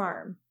 40-acre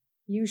farm,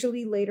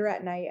 usually later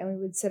at night, and we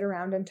would sit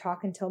around and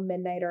talk until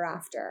midnight or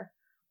after.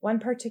 One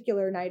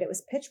particular night, it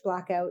was pitch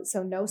black out,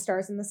 so no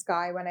stars in the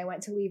sky when I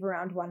went to leave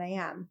around 1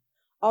 a.m.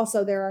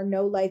 Also, there are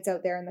no lights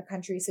out there in the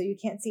country, so you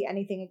can't see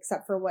anything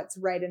except for what's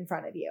right in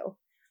front of you.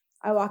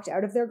 I walked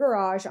out of their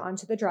garage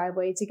onto the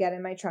driveway to get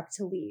in my truck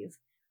to leave.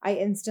 I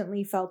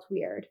instantly felt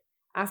weird.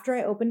 After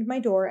I opened my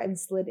door and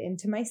slid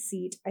into my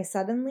seat, I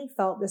suddenly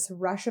felt this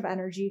rush of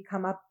energy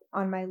come up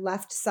on my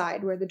left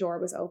side where the door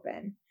was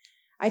open.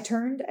 I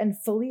turned and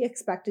fully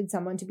expected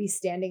someone to be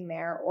standing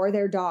there or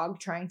their dog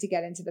trying to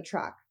get into the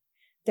truck.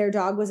 Their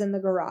dog was in the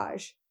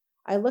garage.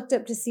 I looked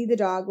up to see the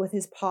dog with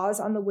his paws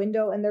on the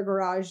window and their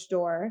garage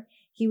door.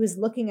 He was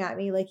looking at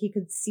me like he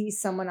could see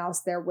someone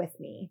else there with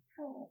me.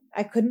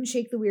 I couldn't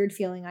shake the weird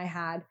feeling I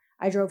had.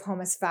 I drove home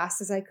as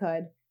fast as I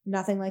could.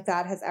 Nothing like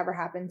that has ever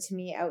happened to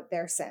me out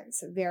there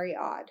since. Very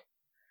odd.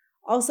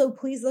 Also,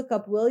 please look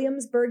up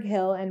Williamsburg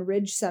Hill and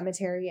Ridge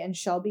Cemetery in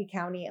Shelby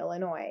County,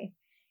 Illinois.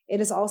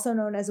 It is also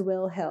known as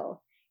Will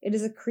Hill. It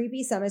is a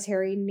creepy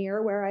cemetery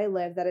near where I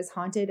live that is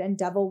haunted and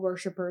devil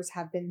worshippers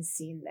have been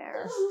seen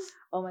there.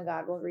 Oh my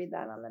God, we'll read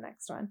that on the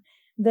next one.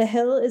 The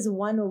hill is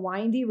one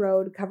windy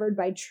road covered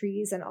by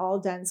trees and all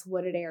dense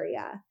wooded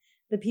area.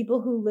 The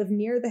people who live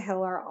near the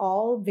hill are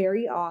all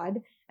very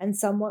odd and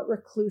somewhat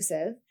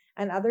reclusive,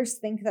 and others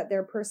think that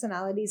their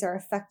personalities are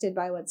affected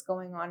by what's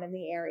going on in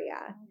the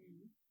area.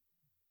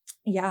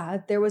 Yeah,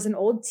 there was an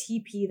old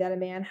teepee that a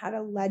man had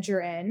a ledger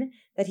in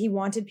that he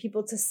wanted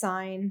people to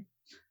sign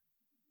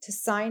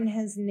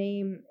his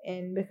name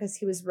in because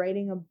he was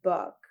writing a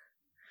book.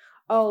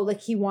 Oh,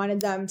 like he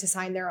wanted them to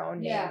sign their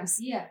own names.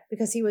 Yeah.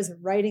 Because he was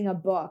writing a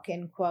book,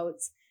 in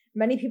quotes.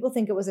 Many people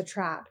think it was a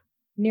trap.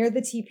 Near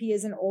the teepee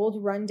is an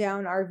old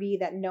rundown RV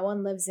that no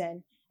one lives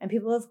in, and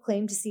people have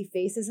claimed to see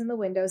faces in the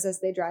windows as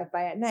they drive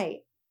by at night.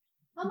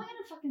 How am I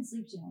gonna fucking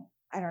sleep tonight?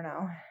 I don't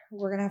know.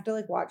 We're going to have to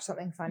like watch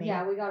something funny.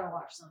 Yeah, we gotta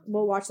watch something.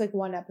 We'll watch like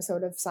one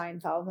episode of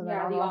Seinfeld and then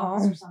I'll The go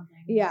Office home. or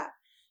something. Yeah.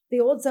 The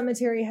old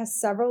cemetery has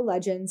several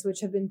legends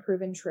which have been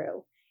proven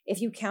true. If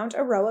you count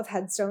a row of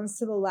headstones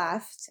to the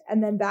left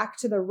and then back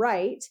to the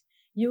right,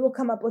 you will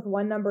come up with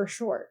one number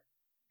short.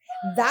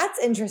 That's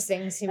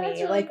interesting to me. That's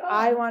really like fun.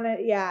 I want to,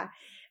 yeah.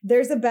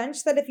 There's a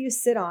bench that if you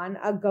sit on,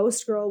 a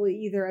ghost girl will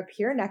either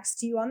appear next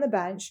to you on the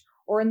bench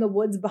or in the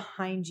woods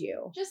behind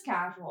you. Just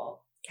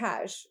casual.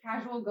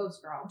 Casual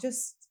ghost girl.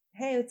 Just,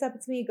 hey, what's up?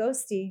 It's me,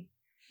 Ghosty.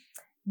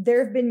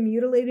 There have been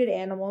mutilated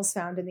animals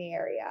found in the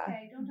area.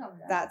 Okay, don't tell me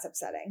that. That's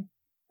upsetting.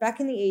 Back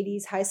in the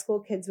 80s, high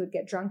school kids would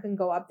get drunk and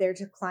go up there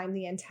to climb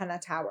the antenna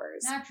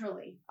towers.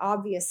 Naturally.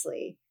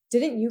 Obviously.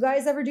 Didn't you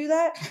guys ever do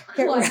that?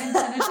 Climb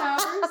antenna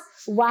towers?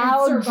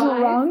 Wow, And survive.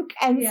 drunk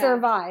and Yeah.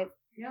 survive.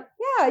 Yep.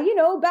 Yeah, you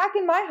know, back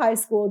in my high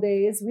school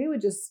days, we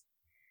would just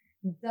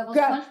Devil's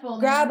Gra- Punch Bowl.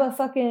 grab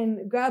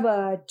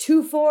a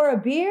 2 for a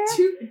beer.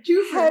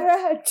 two for Had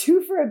a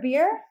 2 for a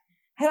beer.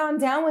 head on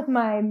down with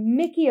my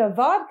Mickey of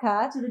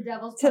vodka To the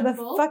Devil's to Punch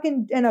the Bowl.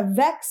 fucking, and a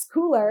Vex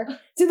cooler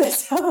to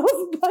the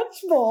Devil's Punch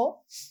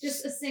Bowl.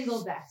 Just a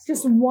single Vex.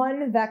 Just cooler.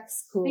 one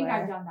Vex I think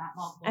I've cooler. done that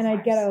multiple And I'd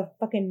times. get a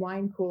fucking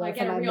wine cooler I from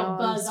get a my real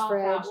mom's buzz off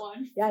fridge. that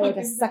one. Yeah, you had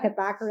to Fucking suck bad. it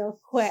back real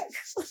quick.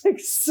 Like,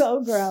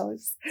 so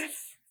gross.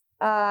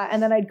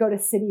 And then I'd go to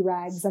City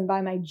Rags and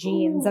buy my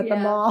jeans Ooh, at the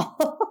yeah. mall.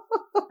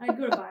 I'd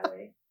go to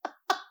Byway.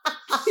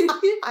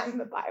 I'm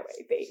the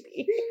Byway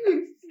baby.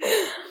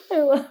 I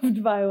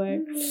loved Byway.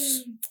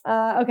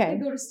 Okay.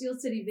 I'd go to Steel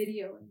City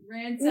Video and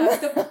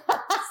ransack the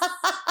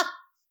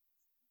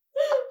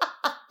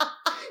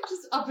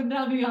just up and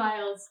down the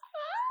aisles.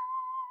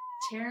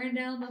 Tearing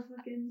down the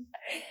fucking...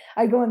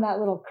 I go in that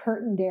little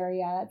curtained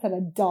area that said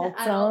adults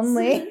Adults.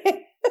 only.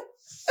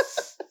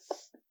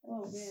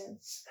 Oh, man.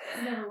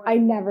 I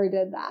never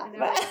did that. I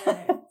never went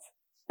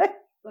there.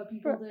 But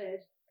people did.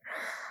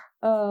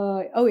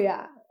 Oh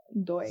yeah,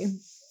 doy.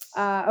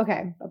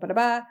 Okay.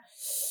 Ba-ba-da-ba.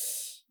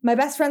 My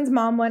best friend's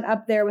mom went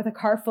up there with a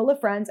car full of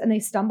friends, and they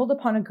stumbled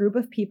upon a group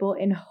of people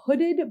in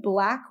hooded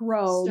black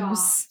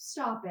robes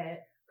Stop it.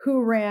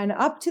 who ran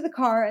up to the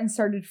car and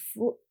started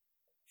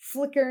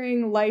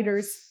flickering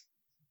lighters.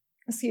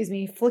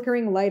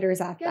 Flickering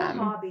lighters at Get a them.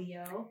 hobby,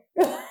 yo.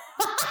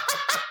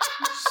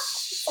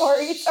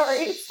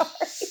 Sorry.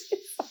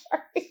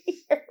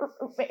 Your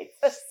roommate's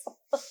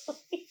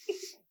asleep.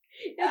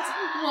 It's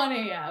 1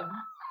 a.m.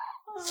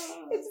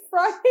 It's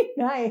Friday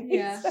night.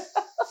 Yeah.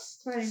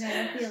 Friday night,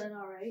 I'm feeling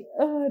all right.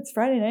 Oh, it's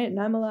Friday night and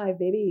I'm alive,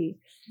 baby.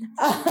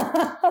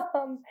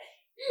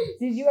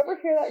 Did you ever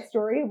hear that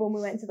story of when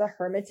we went to the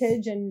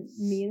Hermitage and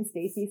me and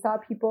Stacy saw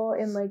people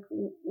in like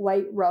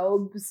white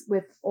robes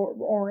with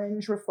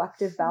orange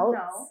reflective belts?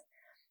 No.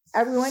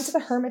 We went to the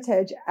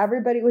Hermitage,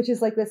 everybody, which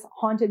is like this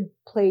haunted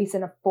place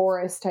in a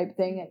forest type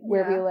thing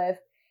where we live.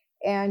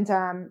 And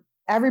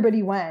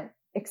everybody went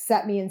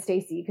except me and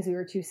Stacy because we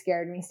were too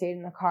scared and we stayed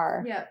in the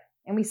car. Yeah.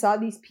 And we saw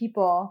these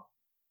people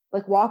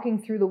like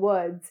walking through the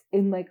woods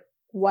in like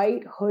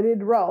white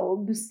hooded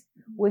robes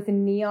with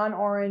neon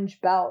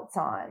orange belts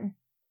on.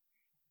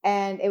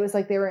 And it was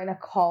like they were in a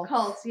cult.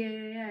 Cults,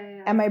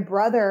 yeah. And my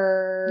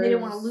brother... They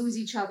didn't want to lose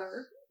each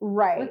other.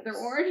 Right. With their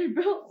orange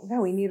belts. No,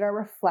 we need our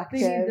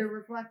reflective. They need their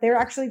reflective. They were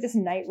actually just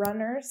night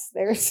runners.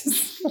 They were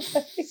just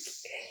like...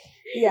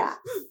 Yeah.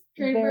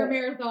 Train for They're a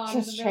marathon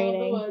just in the training,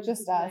 middle of the woods.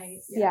 just at us. night.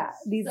 Yeah.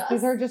 These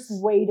are just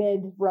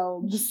weighted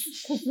robes.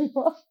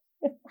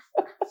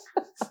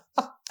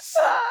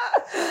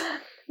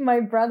 My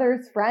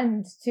brother's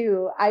friend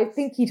too. I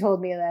think he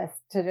told me this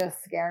to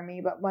just scare me,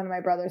 but one of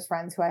my brother's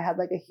friends who I had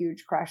like a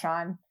huge crush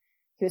on,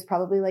 he was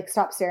probably like,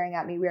 "Stop staring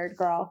at me, weird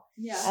girl."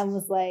 Yeah. And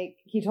was like,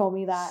 he told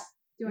me that.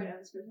 Do I know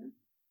this person?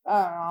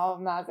 I don't know.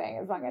 I'm not saying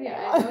it's not gonna.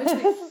 Yeah,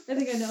 I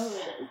think I know who it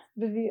is.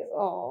 Did he?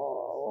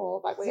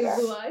 Oh, fuck So later.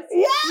 blue eyes?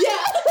 Yeah.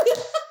 Yeah.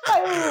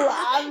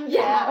 I love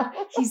Yeah.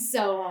 him. He's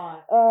so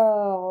hot.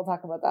 Oh, we'll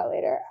talk about that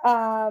later.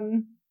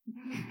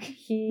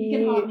 He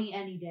can haunt me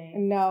any day.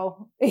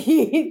 No,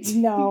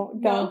 no,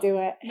 don't No? do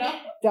it. No?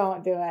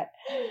 Don't do it.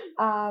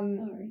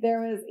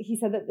 Alright. He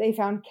said that they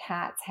found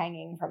cats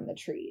hanging from the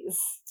trees.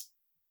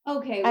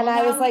 Okay. Well, And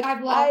I was like,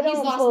 I've I he's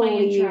don't lost my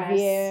believe interest that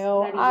he you.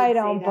 would I say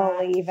don't that.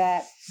 believe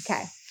it.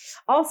 Okay.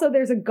 Also,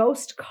 there's a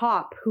ghost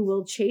cop who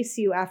will chase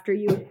you after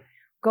you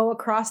go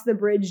across the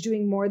bridge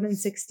doing more than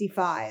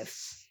 65.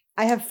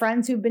 I have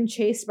friends who've been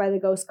chased by the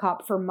ghost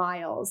cop for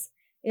miles.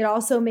 It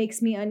also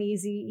makes me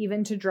uneasy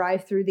even to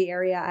drive through the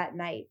area at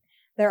night.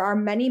 There are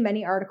many,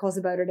 many articles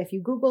about it. If you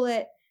Google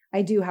it,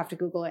 I do have to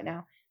Google it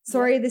now.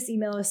 Sorry, This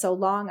email is so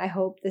long. I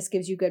hope this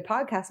gives you good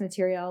podcast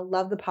material.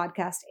 Love the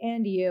podcast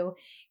and you.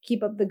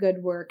 Keep up the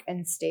good work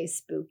and stay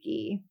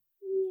spooky.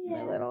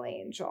 My little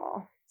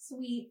angel.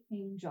 Sweet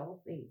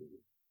angel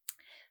baby.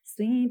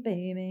 Sweet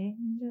baby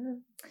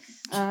angel.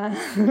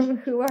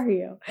 Who are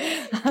you?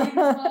 Katie's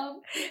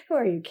mom. Who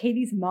are you?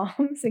 Katie's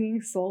mom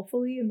singing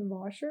soulfully in the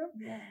washroom?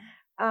 Yeah.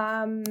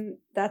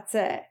 That's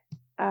it.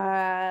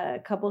 A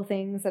couple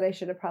things that I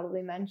should have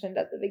probably mentioned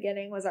at the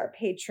beginning was our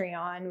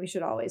Patreon. We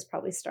should always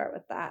probably start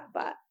with that,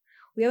 but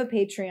we have a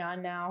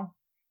Patreon now.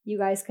 You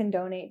guys can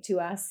donate to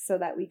us so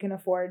that we can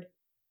afford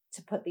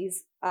to put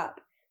these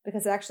up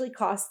because it actually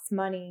costs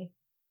money.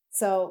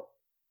 So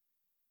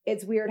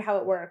it's weird how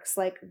it works.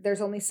 Like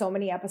there's only so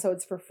many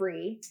episodes for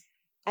free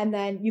and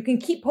then you can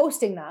keep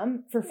posting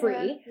them for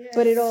free,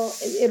 but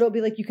it'll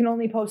be like, you can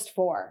only post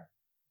 4.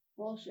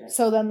 Bullshit.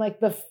 So then like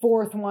the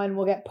 4th one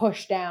will get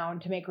pushed down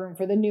to make room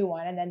for the new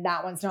one. And then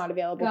that one's not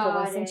available to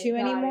listen to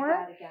anymore.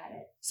 Got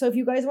it. So if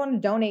you guys want to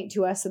donate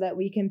to us so that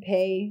we can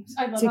pay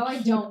I love to how I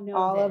keep don't know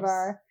all of this.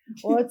 our,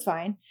 well, it's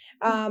fine.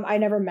 I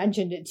never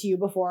mentioned it to you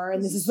before.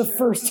 And this is the True.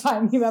 first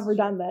time you've ever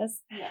done this.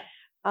 Yeah.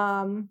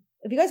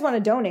 If you guys want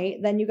to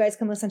donate, then you guys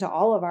can listen to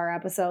all of our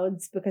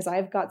episodes because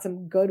I've got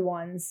some good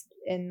ones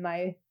in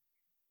my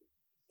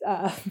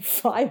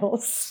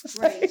files.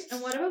 Right.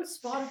 And what about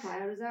Spotify?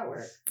 How does that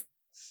work?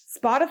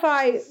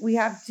 Spotify, we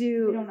have We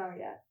to don't know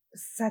yet.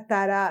 set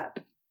that up.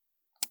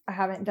 I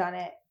haven't done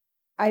it.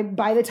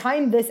 By the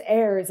time this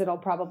airs, it'll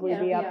probably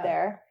be up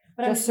there.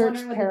 But Just I was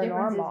search wondering what the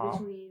difference paranormal. is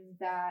between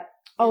that.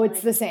 Oh, And, it's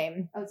like- the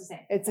same. Oh, it's the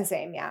same. It's the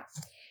same, yeah.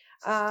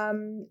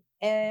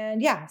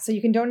 And yeah, so you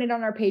can donate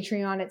on our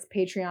Patreon. It's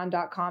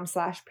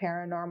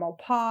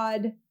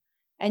patreon.com/paranormalpod.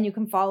 And you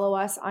can follow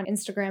us on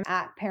Instagram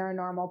at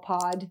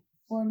paranormalpod.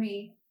 Or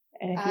me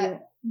And if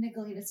at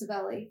Nicolina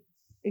Savelli.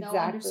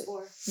 exactly.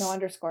 No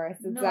underscore.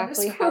 It's No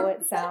exactly underscore. how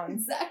it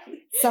sounds.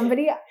 Exactly.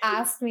 Somebody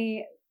asked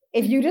me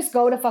if you just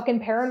go to fucking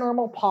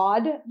paranormal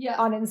pod Yeah.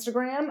 on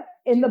Instagram,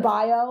 in the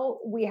bio,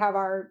 we have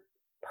our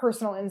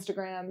personal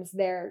Instagrams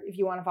there if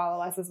you want to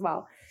follow us as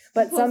well.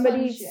 But Post funny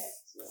somebody, shit.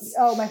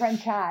 oh, my friend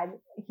Chad,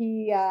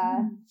 he,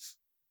 Mhm.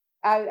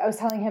 I was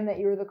telling him that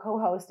you were the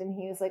co-host and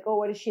he was like, oh,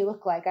 what does she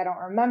look like? I don't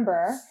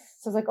remember.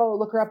 So I was like, oh,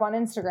 look her up on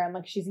Instagram.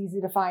 Like, she's easy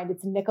to find.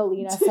 It's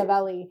Nicolina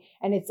Savelli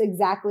and it's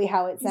exactly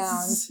how it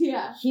sounds.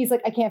 Yeah. He's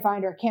like, I can't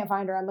find her.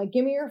 I'm like,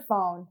 give me your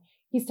phone.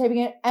 He's typing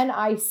it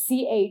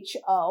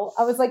Nicho.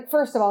 I was like,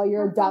 first of all,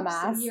 you're a For fuck's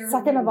dumbass. sake, you're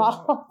Second of rude.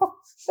 all,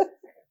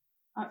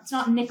 It's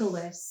not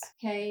Nicholas,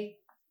 okay?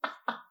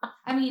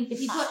 I mean,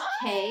 if you put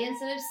K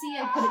instead of C,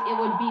 it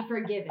would be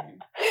forgiven.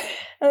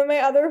 and then my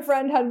other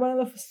friend had one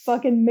of the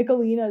fucking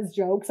Nicolina's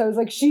jokes. I was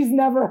like, she's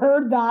never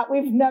heard that.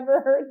 We've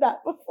never heard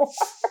that before.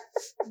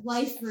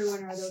 Life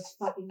ruiner, those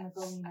fucking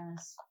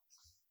Nicolinas.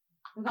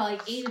 I've got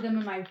like 8 of them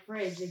in my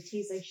fridge. They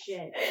taste like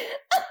shit.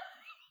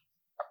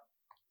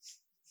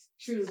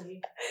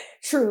 Truly.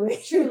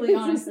 Truly,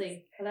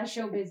 Honestly. But that's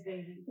showbiz,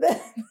 baby.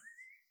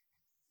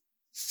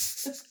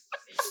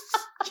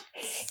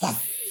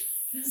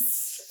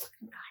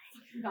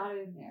 Got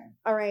it in there.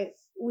 All right,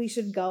 we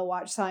should go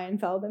watch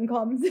Seinfeld and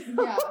calm down.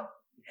 Yeah.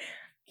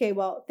 Okay,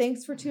 well,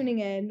 thanks for tuning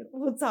in.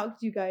 We'll talk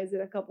to you guys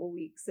in a couple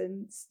weeks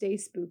and stay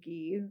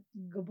spooky.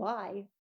 Goodbye.